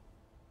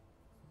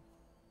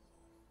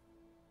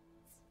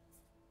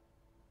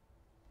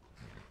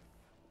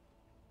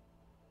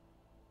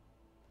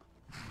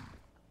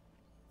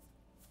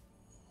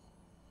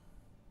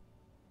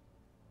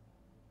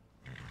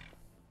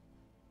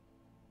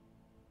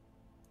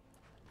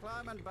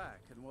 Climb and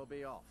back, and we'll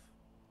be off.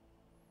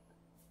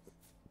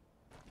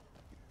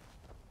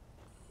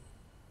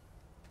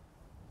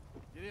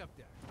 Get up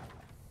there.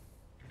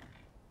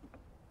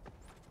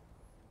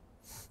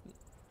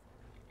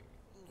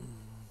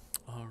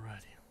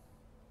 Alrighty.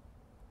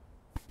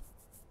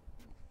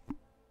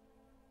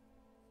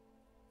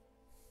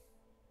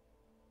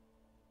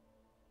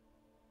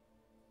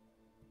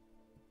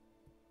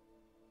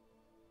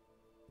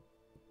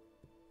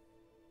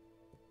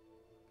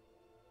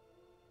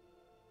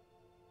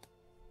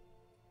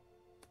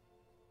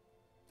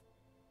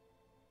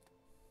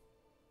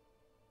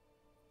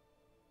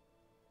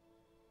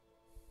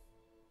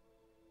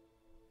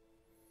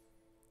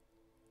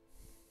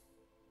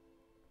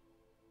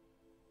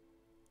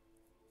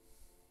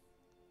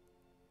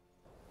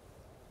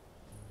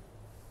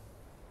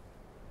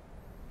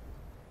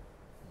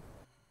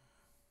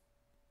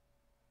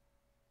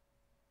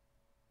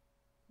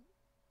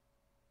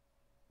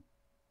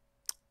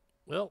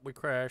 Well, we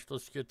crashed.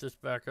 Let's get this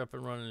back up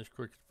and running as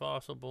quick as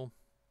possible.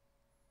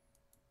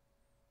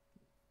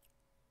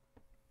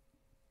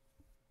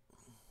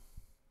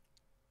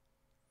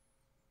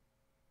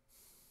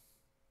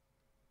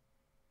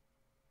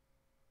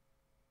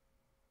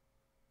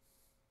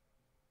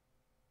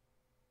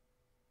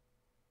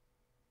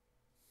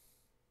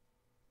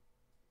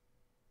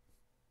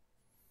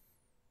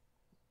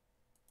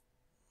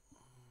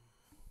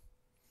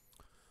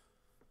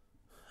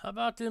 How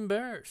about them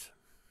Bears?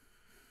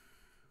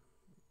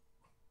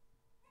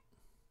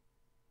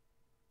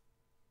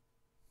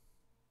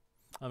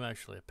 I'm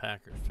actually a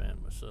Packers fan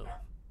myself.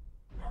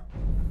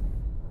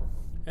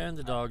 And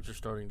the dogs are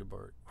starting to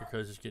bark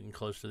because it's getting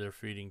close to their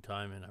feeding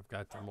time and I've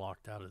got them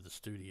locked out of the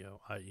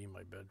studio, i.e.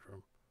 my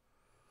bedroom.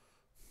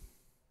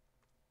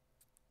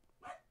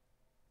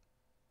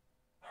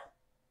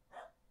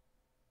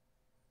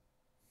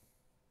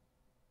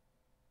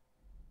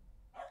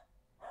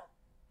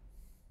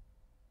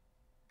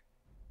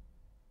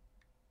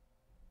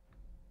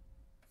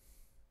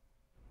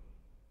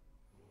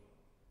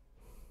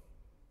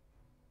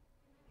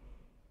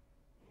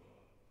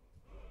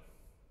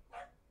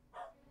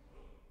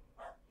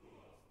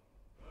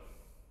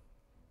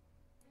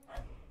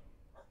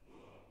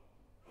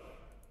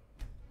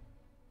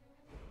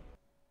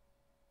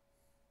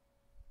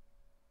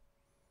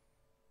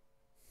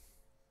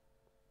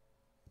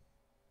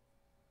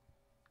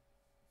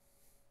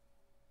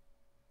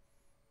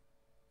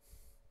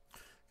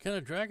 Can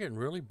a dragon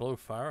really blow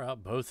fire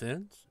out both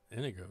ends?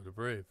 Inigo, the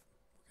brave.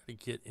 We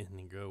gotta get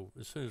Inigo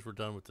as soon as we're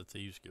done with the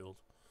Thieves Guild.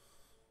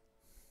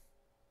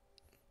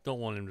 Don't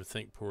want him to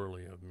think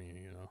poorly of me,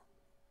 you know.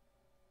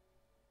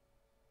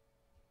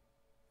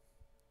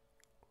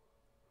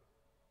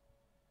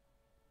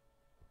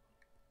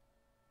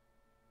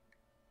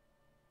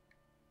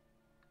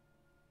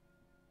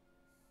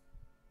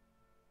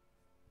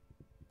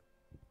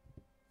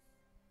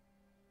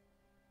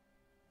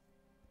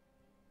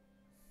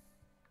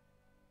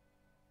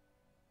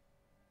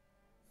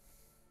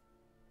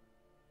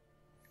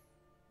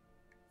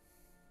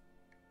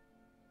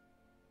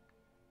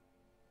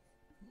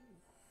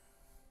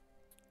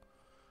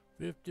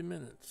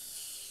 $50.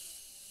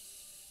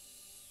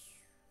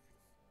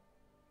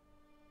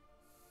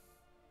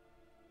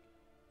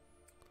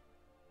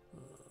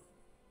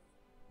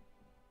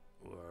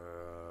 Yeah,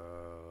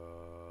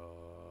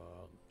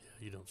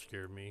 you don't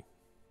scare me.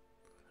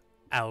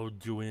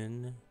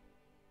 Alduin.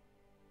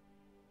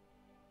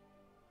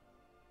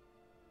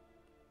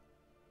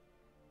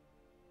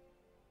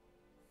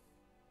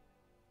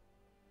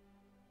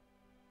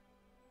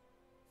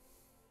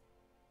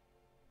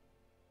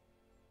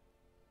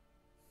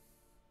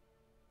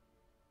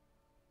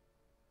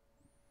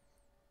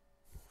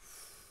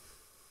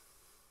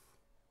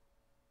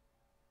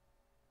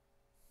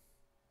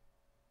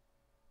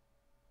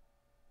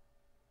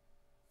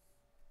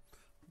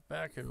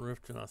 Back in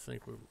Riften, I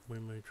think we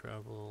may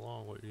travel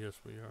along. Well, yes,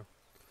 we are.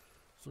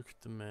 Let's look at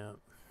the map.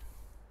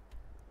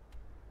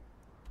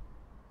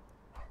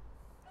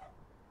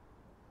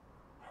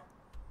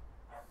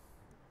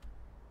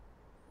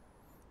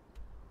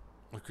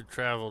 I could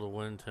travel to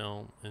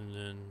Windhelm and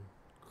then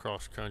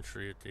cross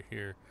country to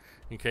here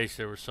in case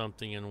there was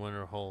something in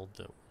Winterhold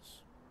that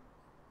was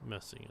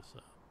messing us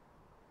up.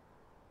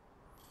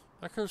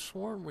 I could have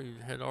sworn we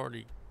had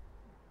already,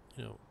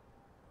 you know,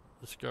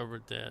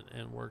 discovered that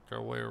and worked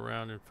our way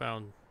around and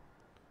found.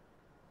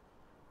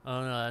 Oh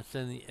no, that's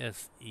in the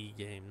SE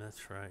game.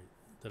 That's right.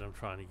 That I'm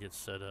trying to get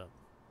set up.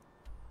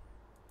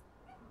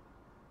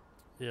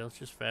 Yeah, let's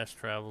just fast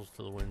travels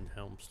to the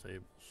Windhelm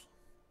stables.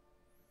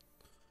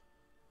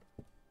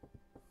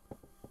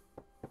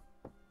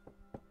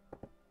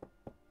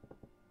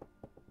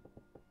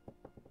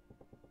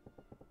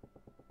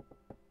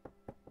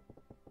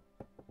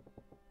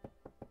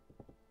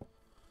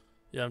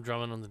 Yeah, I'm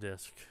drumming on the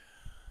disc.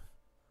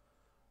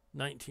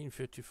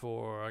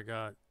 1954, I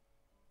got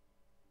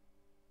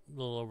a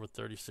little over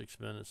 36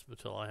 minutes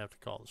until I have to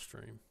call the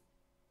stream.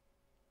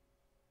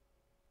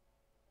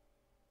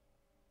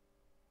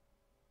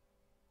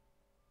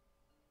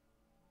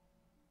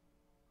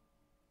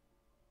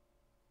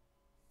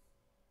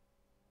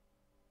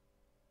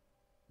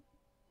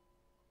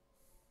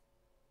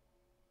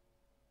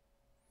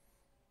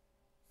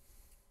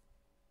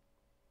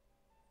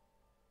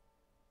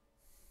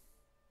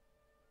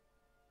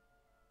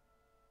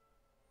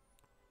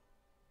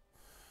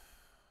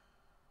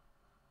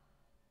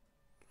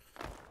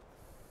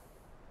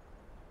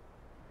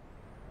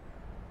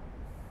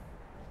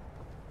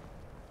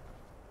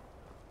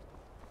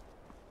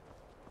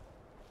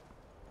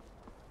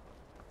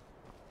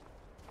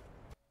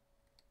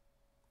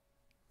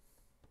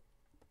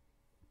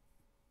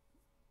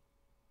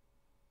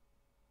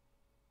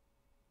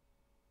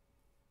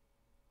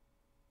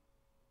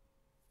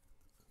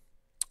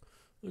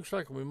 Looks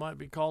like we might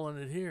be calling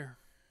it here.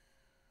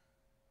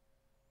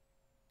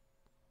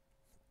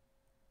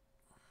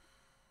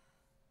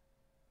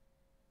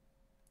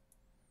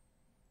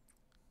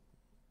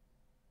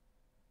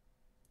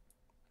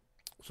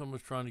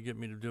 Someone's trying to get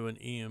me to do an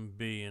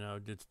EMB, and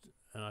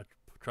I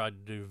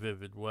tried to do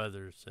Vivid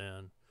Weathers,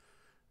 and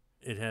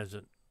it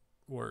hasn't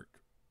worked.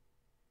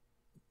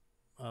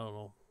 I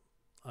don't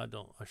know.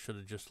 I should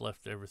have just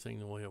left everything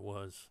the way it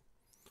was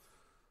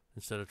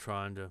instead of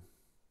trying to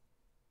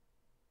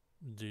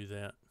do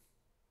that.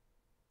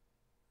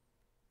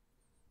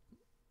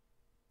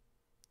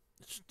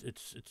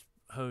 It's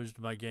hosed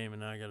my game,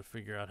 and now I got to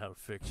figure out how to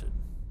fix it.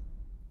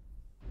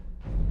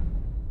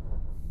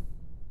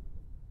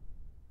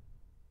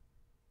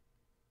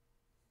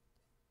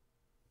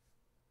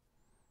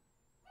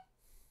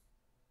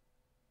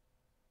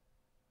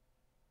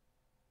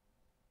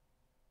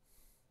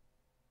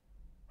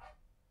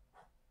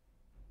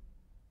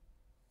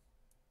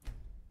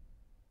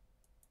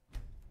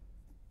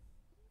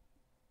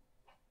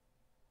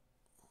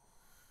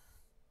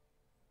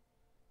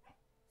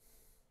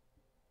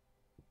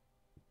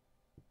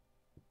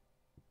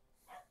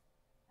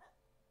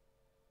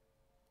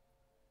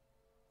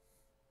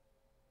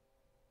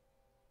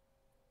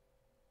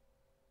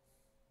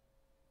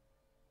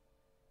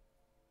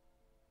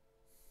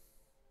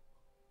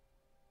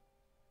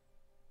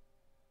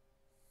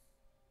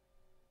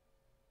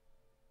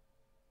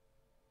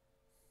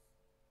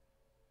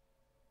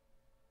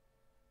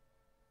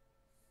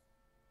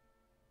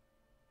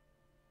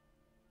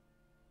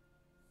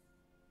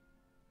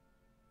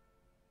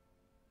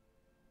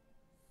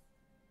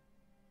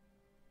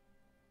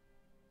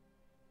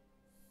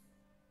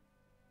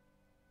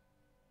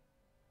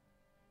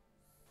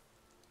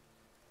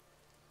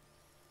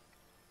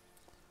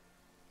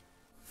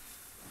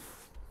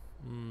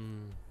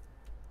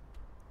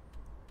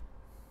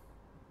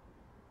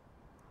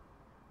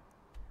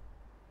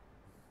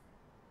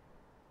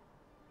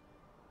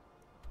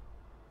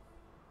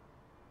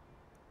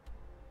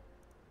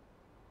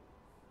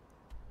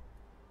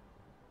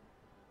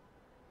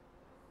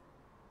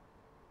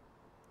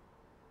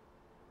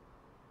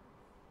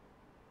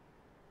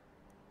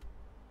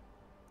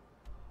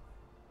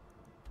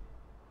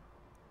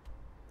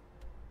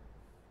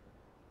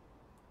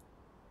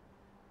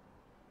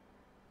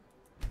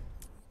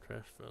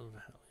 crash fell to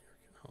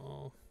Halliarkin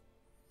Hall.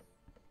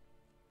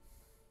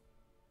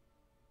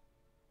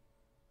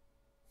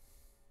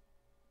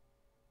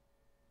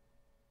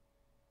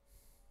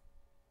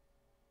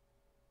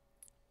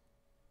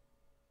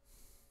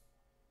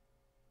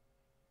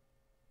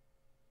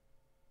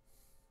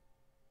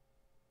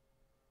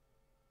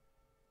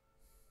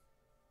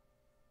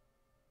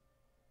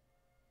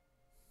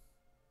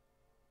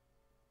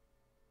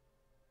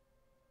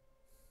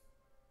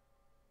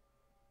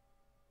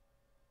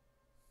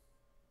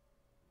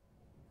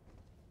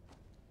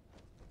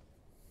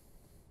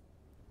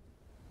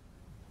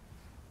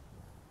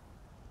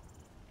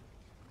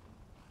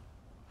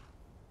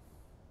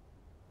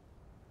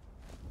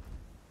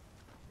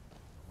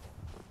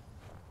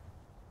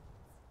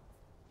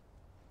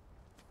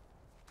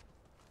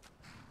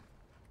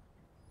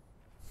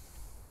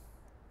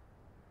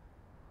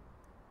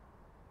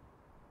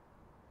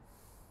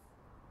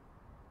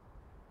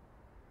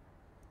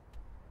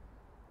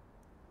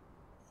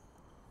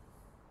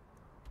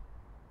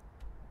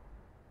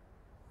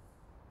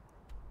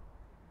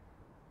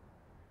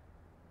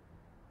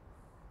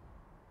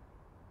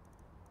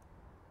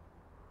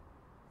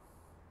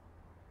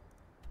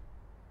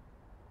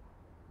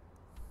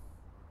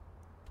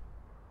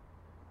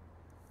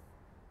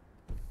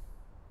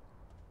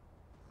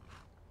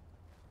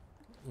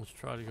 Let's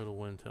try to go to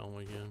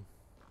Windhelm again.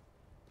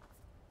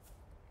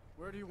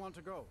 Where do you want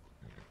to go?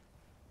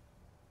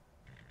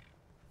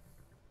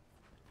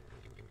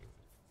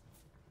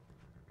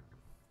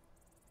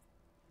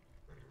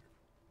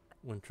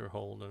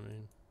 Winterhold, I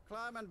mean.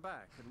 Climb and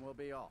back, and we'll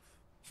be off.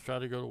 Let's try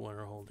to go to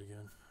Winterhold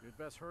again. You'd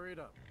best hurry it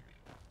up.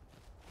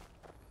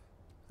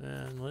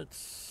 And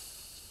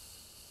let's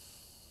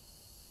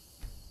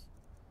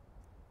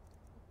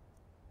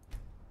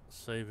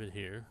save it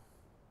here.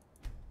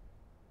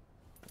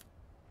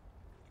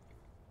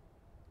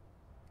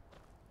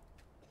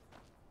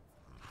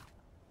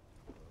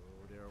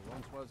 Oh, there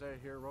once was a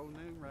hero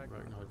named Ragnar.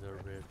 Ragnar the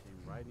Red.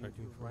 Came riding to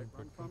right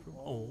run from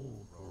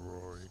old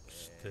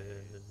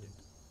Rorikstead.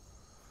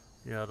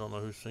 Yeah, I don't know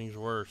who sings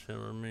worse,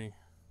 him or me.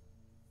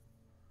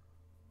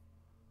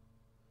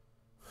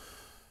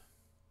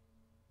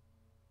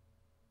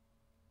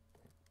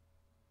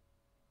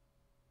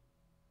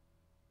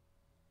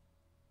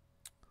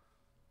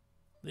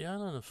 The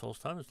island of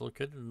Solstheim is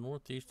located in the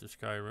northeast of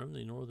Skyrim,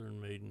 the northern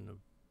maiden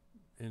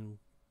in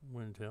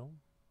Windhelm.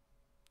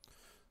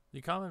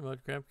 The common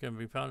mudcrab can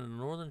be found in the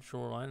northern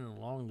shoreline and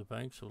along the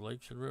banks of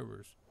lakes and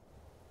rivers.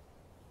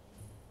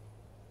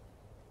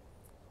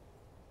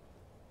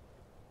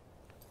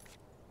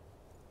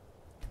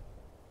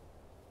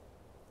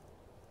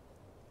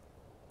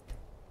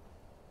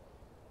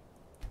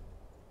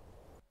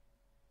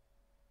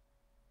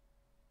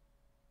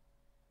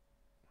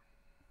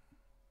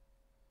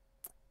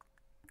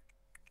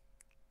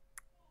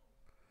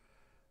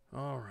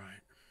 All right.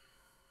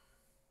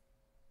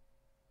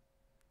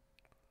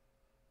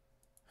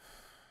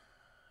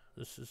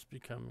 This is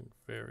becoming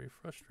very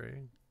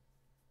frustrating.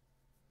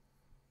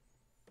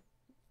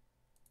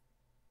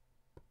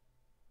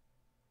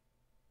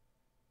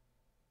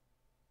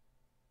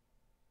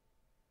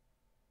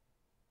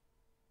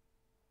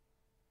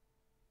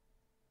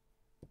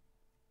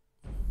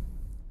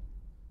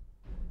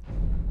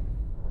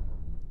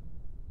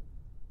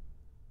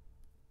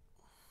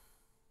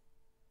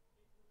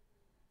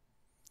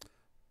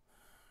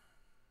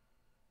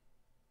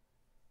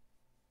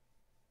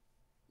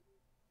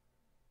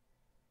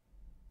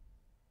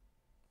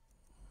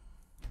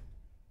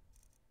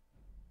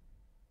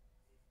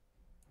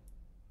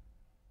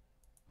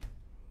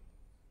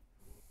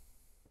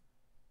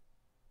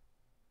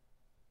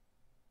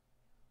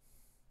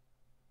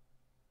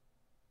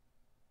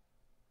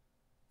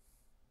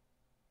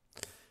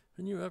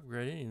 When you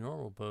upgrade any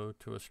normal bow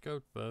to a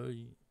scout bow,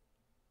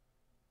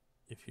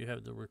 if you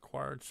have the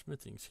required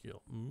smithing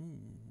skill.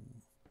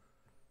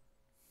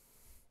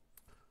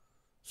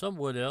 Some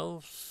wood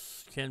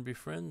elves can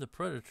befriend the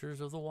predators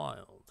of the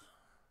wild.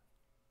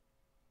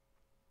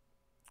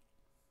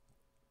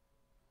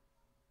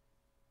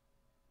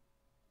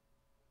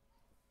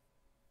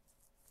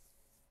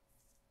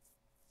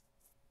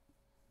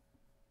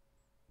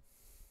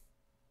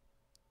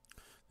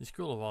 The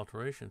School of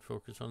Alteration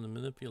focuses on the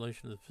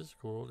manipulation of the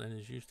physical world and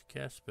is used to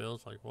cast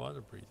spells like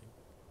water breathing.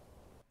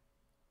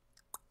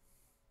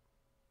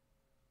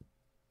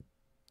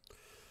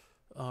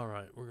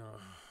 Alright, we're going to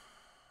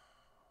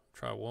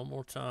try one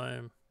more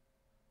time.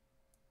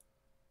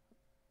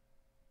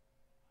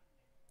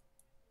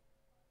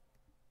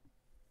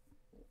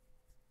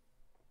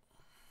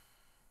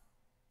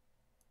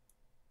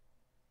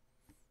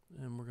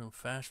 And we're going to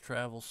fast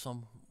travel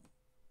somewhere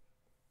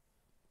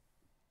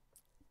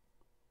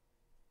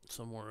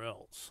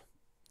else.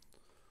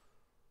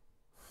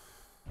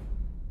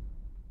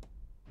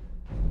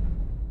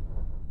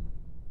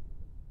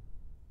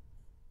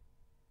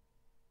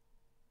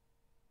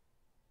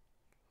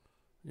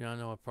 Yeah, I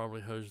know I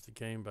probably hosed the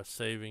game by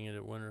saving it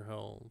at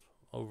Winterhold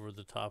over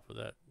the top of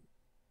that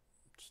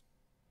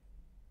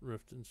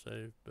rift and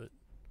save, but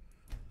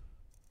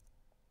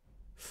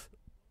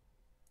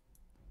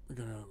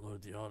We're gonna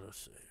load the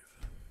autosave.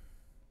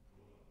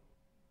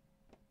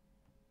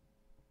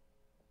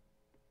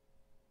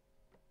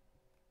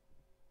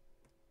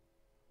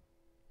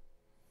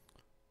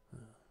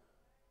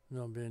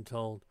 No, I'm being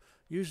told,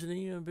 use an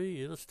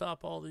EMB, it'll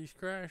stop all these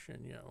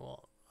crashing. Yeah,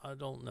 well, I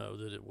don't know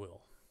that it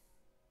will.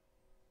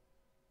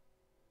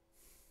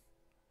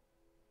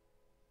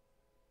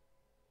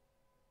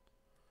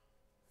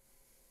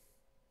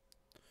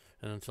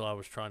 And until I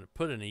was trying to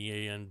put an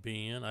EMB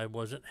in, I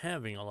wasn't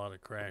having a lot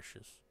of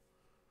crashes.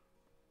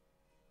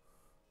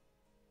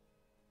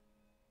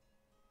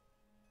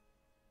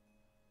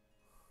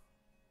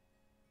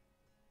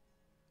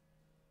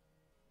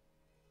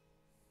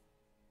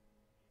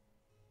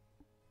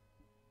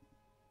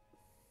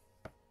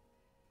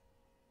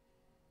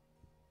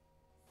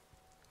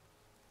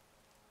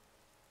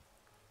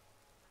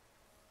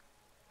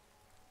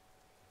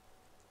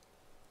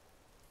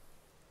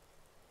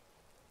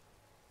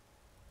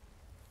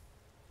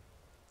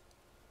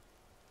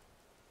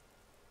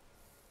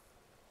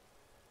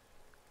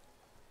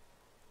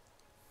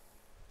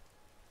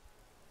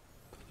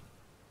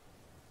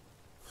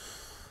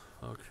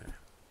 Okay.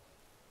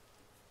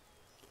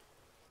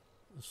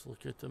 Let's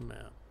look at the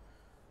map.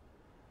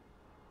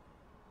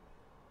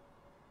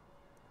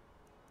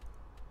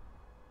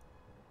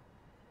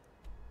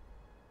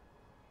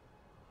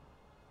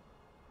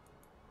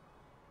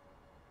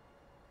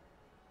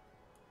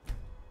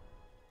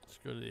 Let's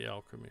go to the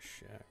Alchemist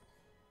Shack.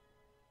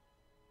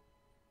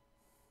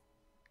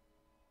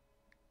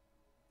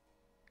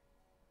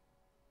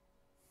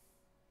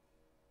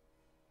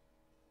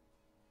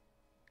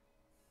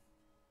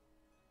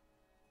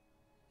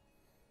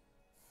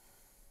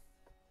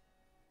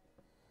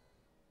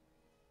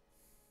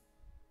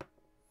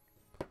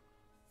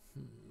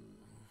 Hmm.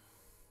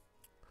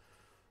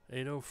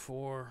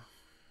 804.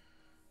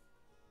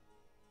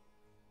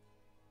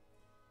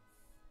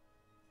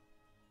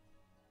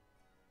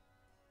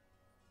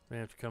 May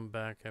have to come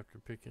back after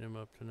picking him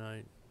up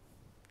tonight.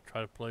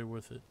 Try to play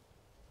with it.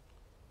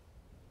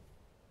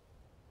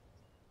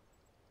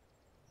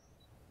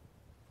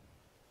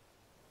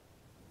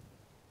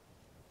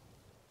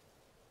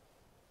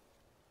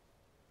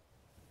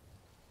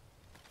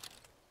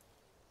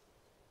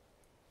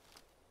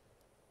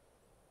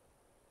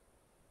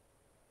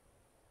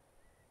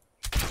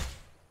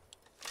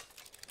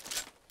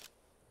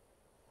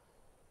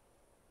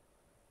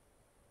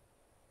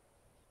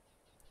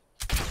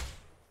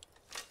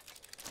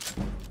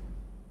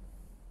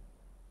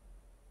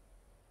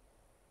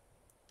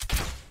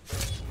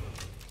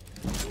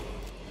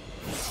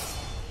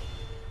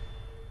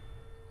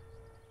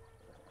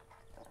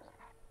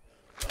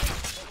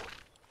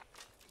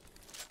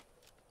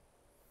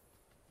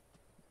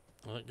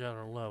 Well, that got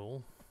our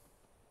level.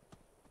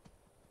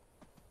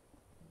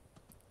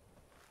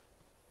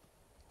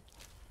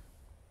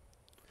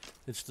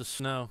 It's the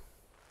snow.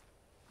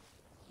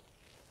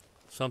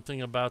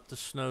 Something about the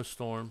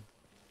snowstorm.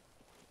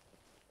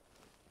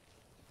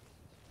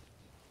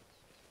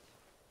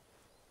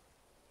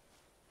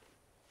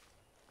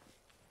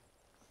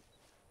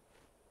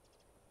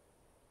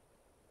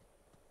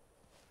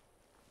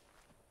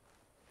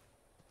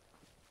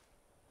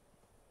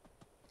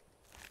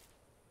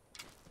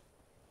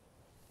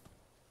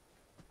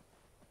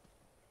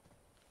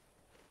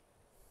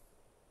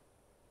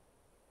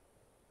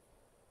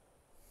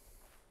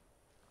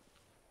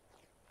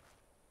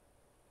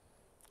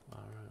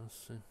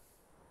 Let's see.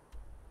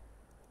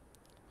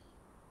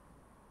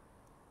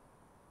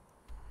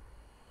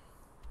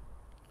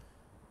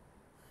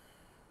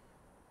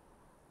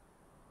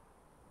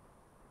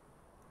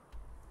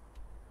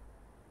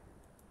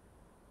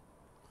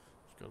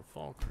 Let's go to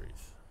Falkreath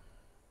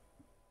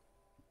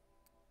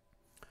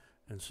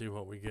and see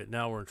what we get.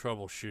 Now we're in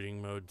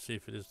troubleshooting mode. See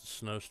if it is the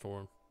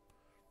snowstorm.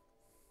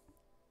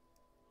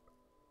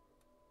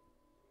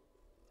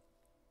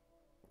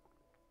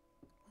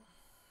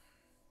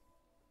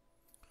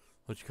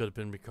 Which could have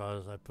been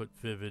because I put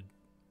vivid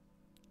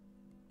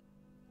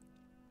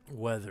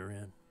weather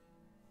in.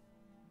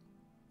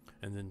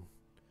 And then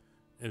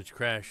it was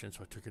crashing,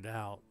 so I took it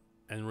out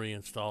and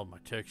reinstalled my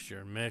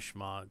texture and mesh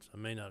mods. I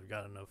may not have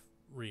got enough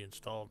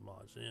reinstalled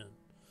mods in.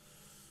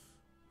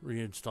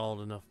 Reinstalled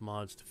enough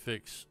mods to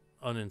fix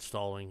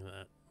uninstalling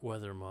that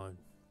weather mod.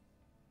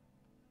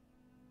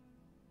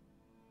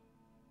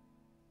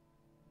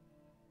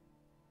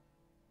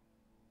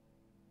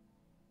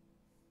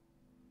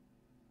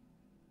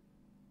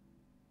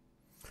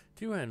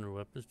 Two-handed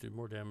weapons do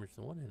more damage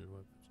than one-handed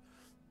weapons.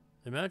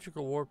 A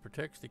magical ward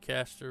protects the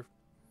caster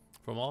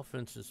from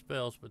offensive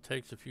spells, but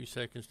takes a few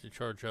seconds to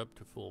charge up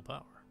to full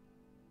power.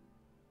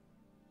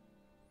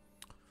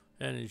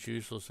 And is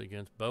useless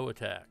against bow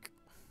attack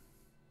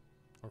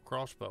or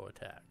crossbow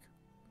attack.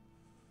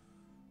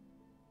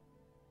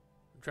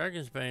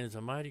 Dragon's Bane is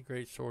a mighty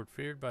great sword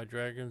feared by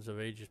dragons of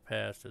ages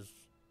past,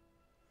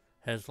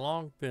 has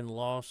long been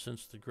lost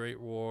since the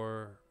great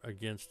war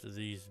against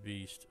those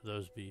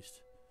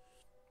beasts.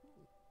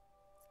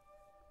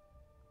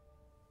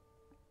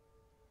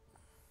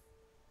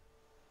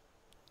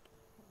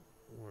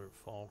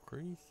 Fall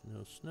Creek,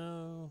 no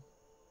snow.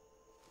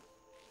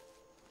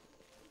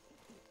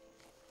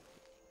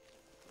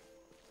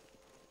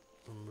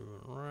 We're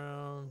moving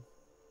around.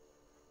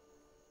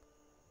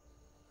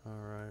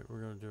 Alright, we're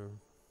going to do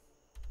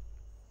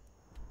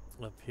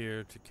up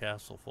here to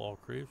Castle Fall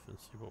Creek and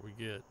see what we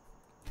get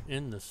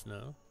in the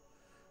snow.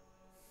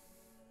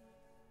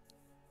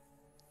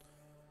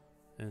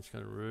 And it's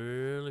going to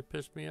really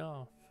piss me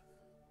off.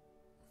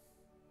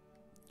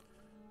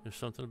 There's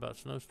something about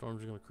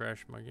snowstorms going to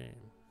crash my game.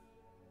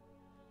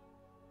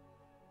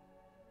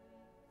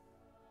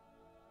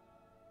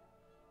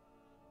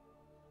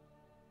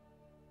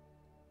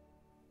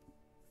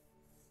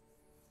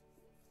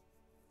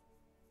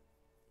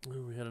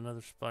 Ooh, we had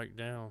another spike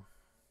down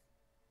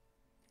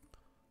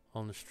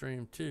on the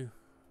stream too.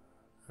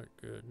 Not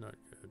good, not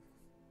good.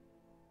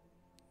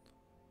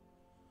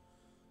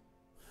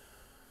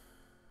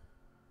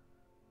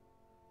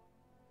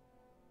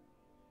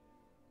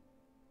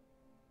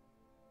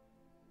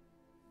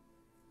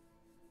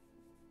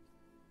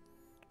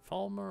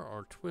 Falmer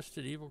or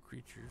twisted evil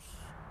creatures.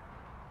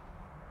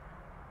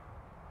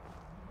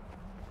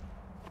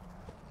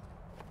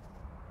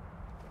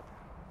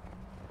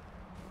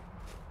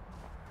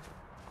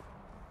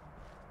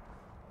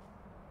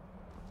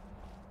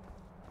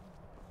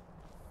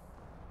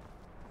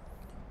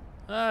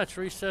 Ah, it's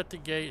reset the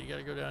gate. You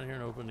gotta go down here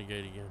and open the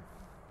gate again.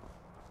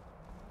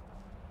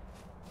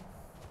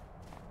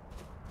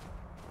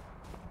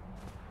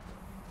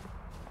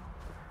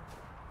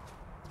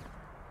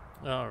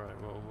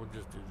 Alright, well, we'll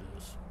just do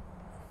this.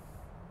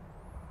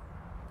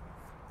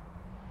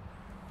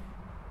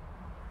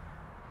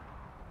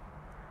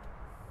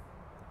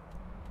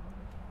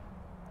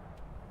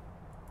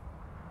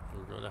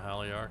 We'll go to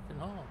Halliarkin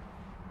Hall.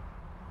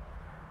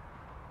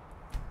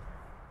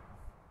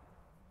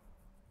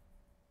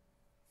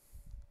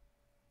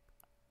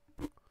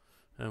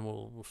 And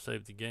we'll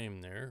save the game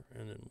there,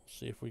 and then we'll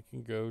see if we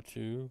can go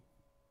to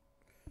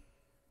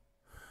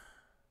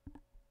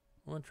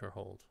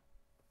Winterhold.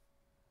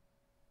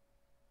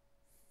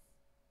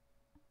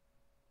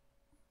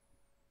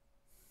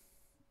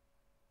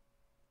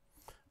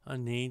 I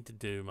need to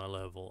do my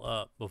level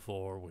up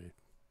before we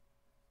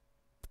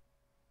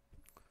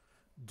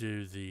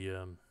do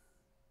the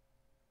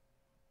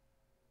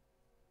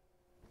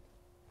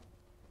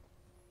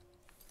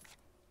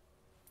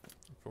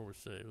before we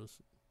save this.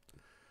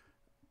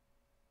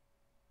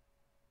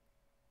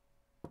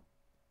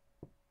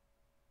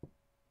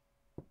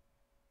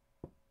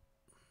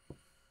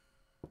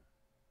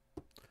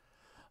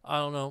 I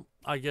don't know.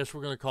 I guess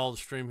we're going to call the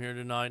stream here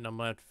tonight, and I'm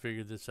going to have to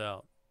figure this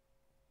out.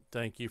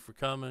 Thank you for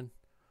coming,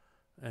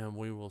 and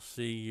we will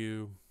see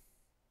you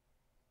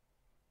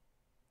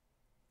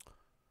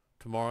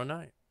tomorrow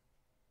night.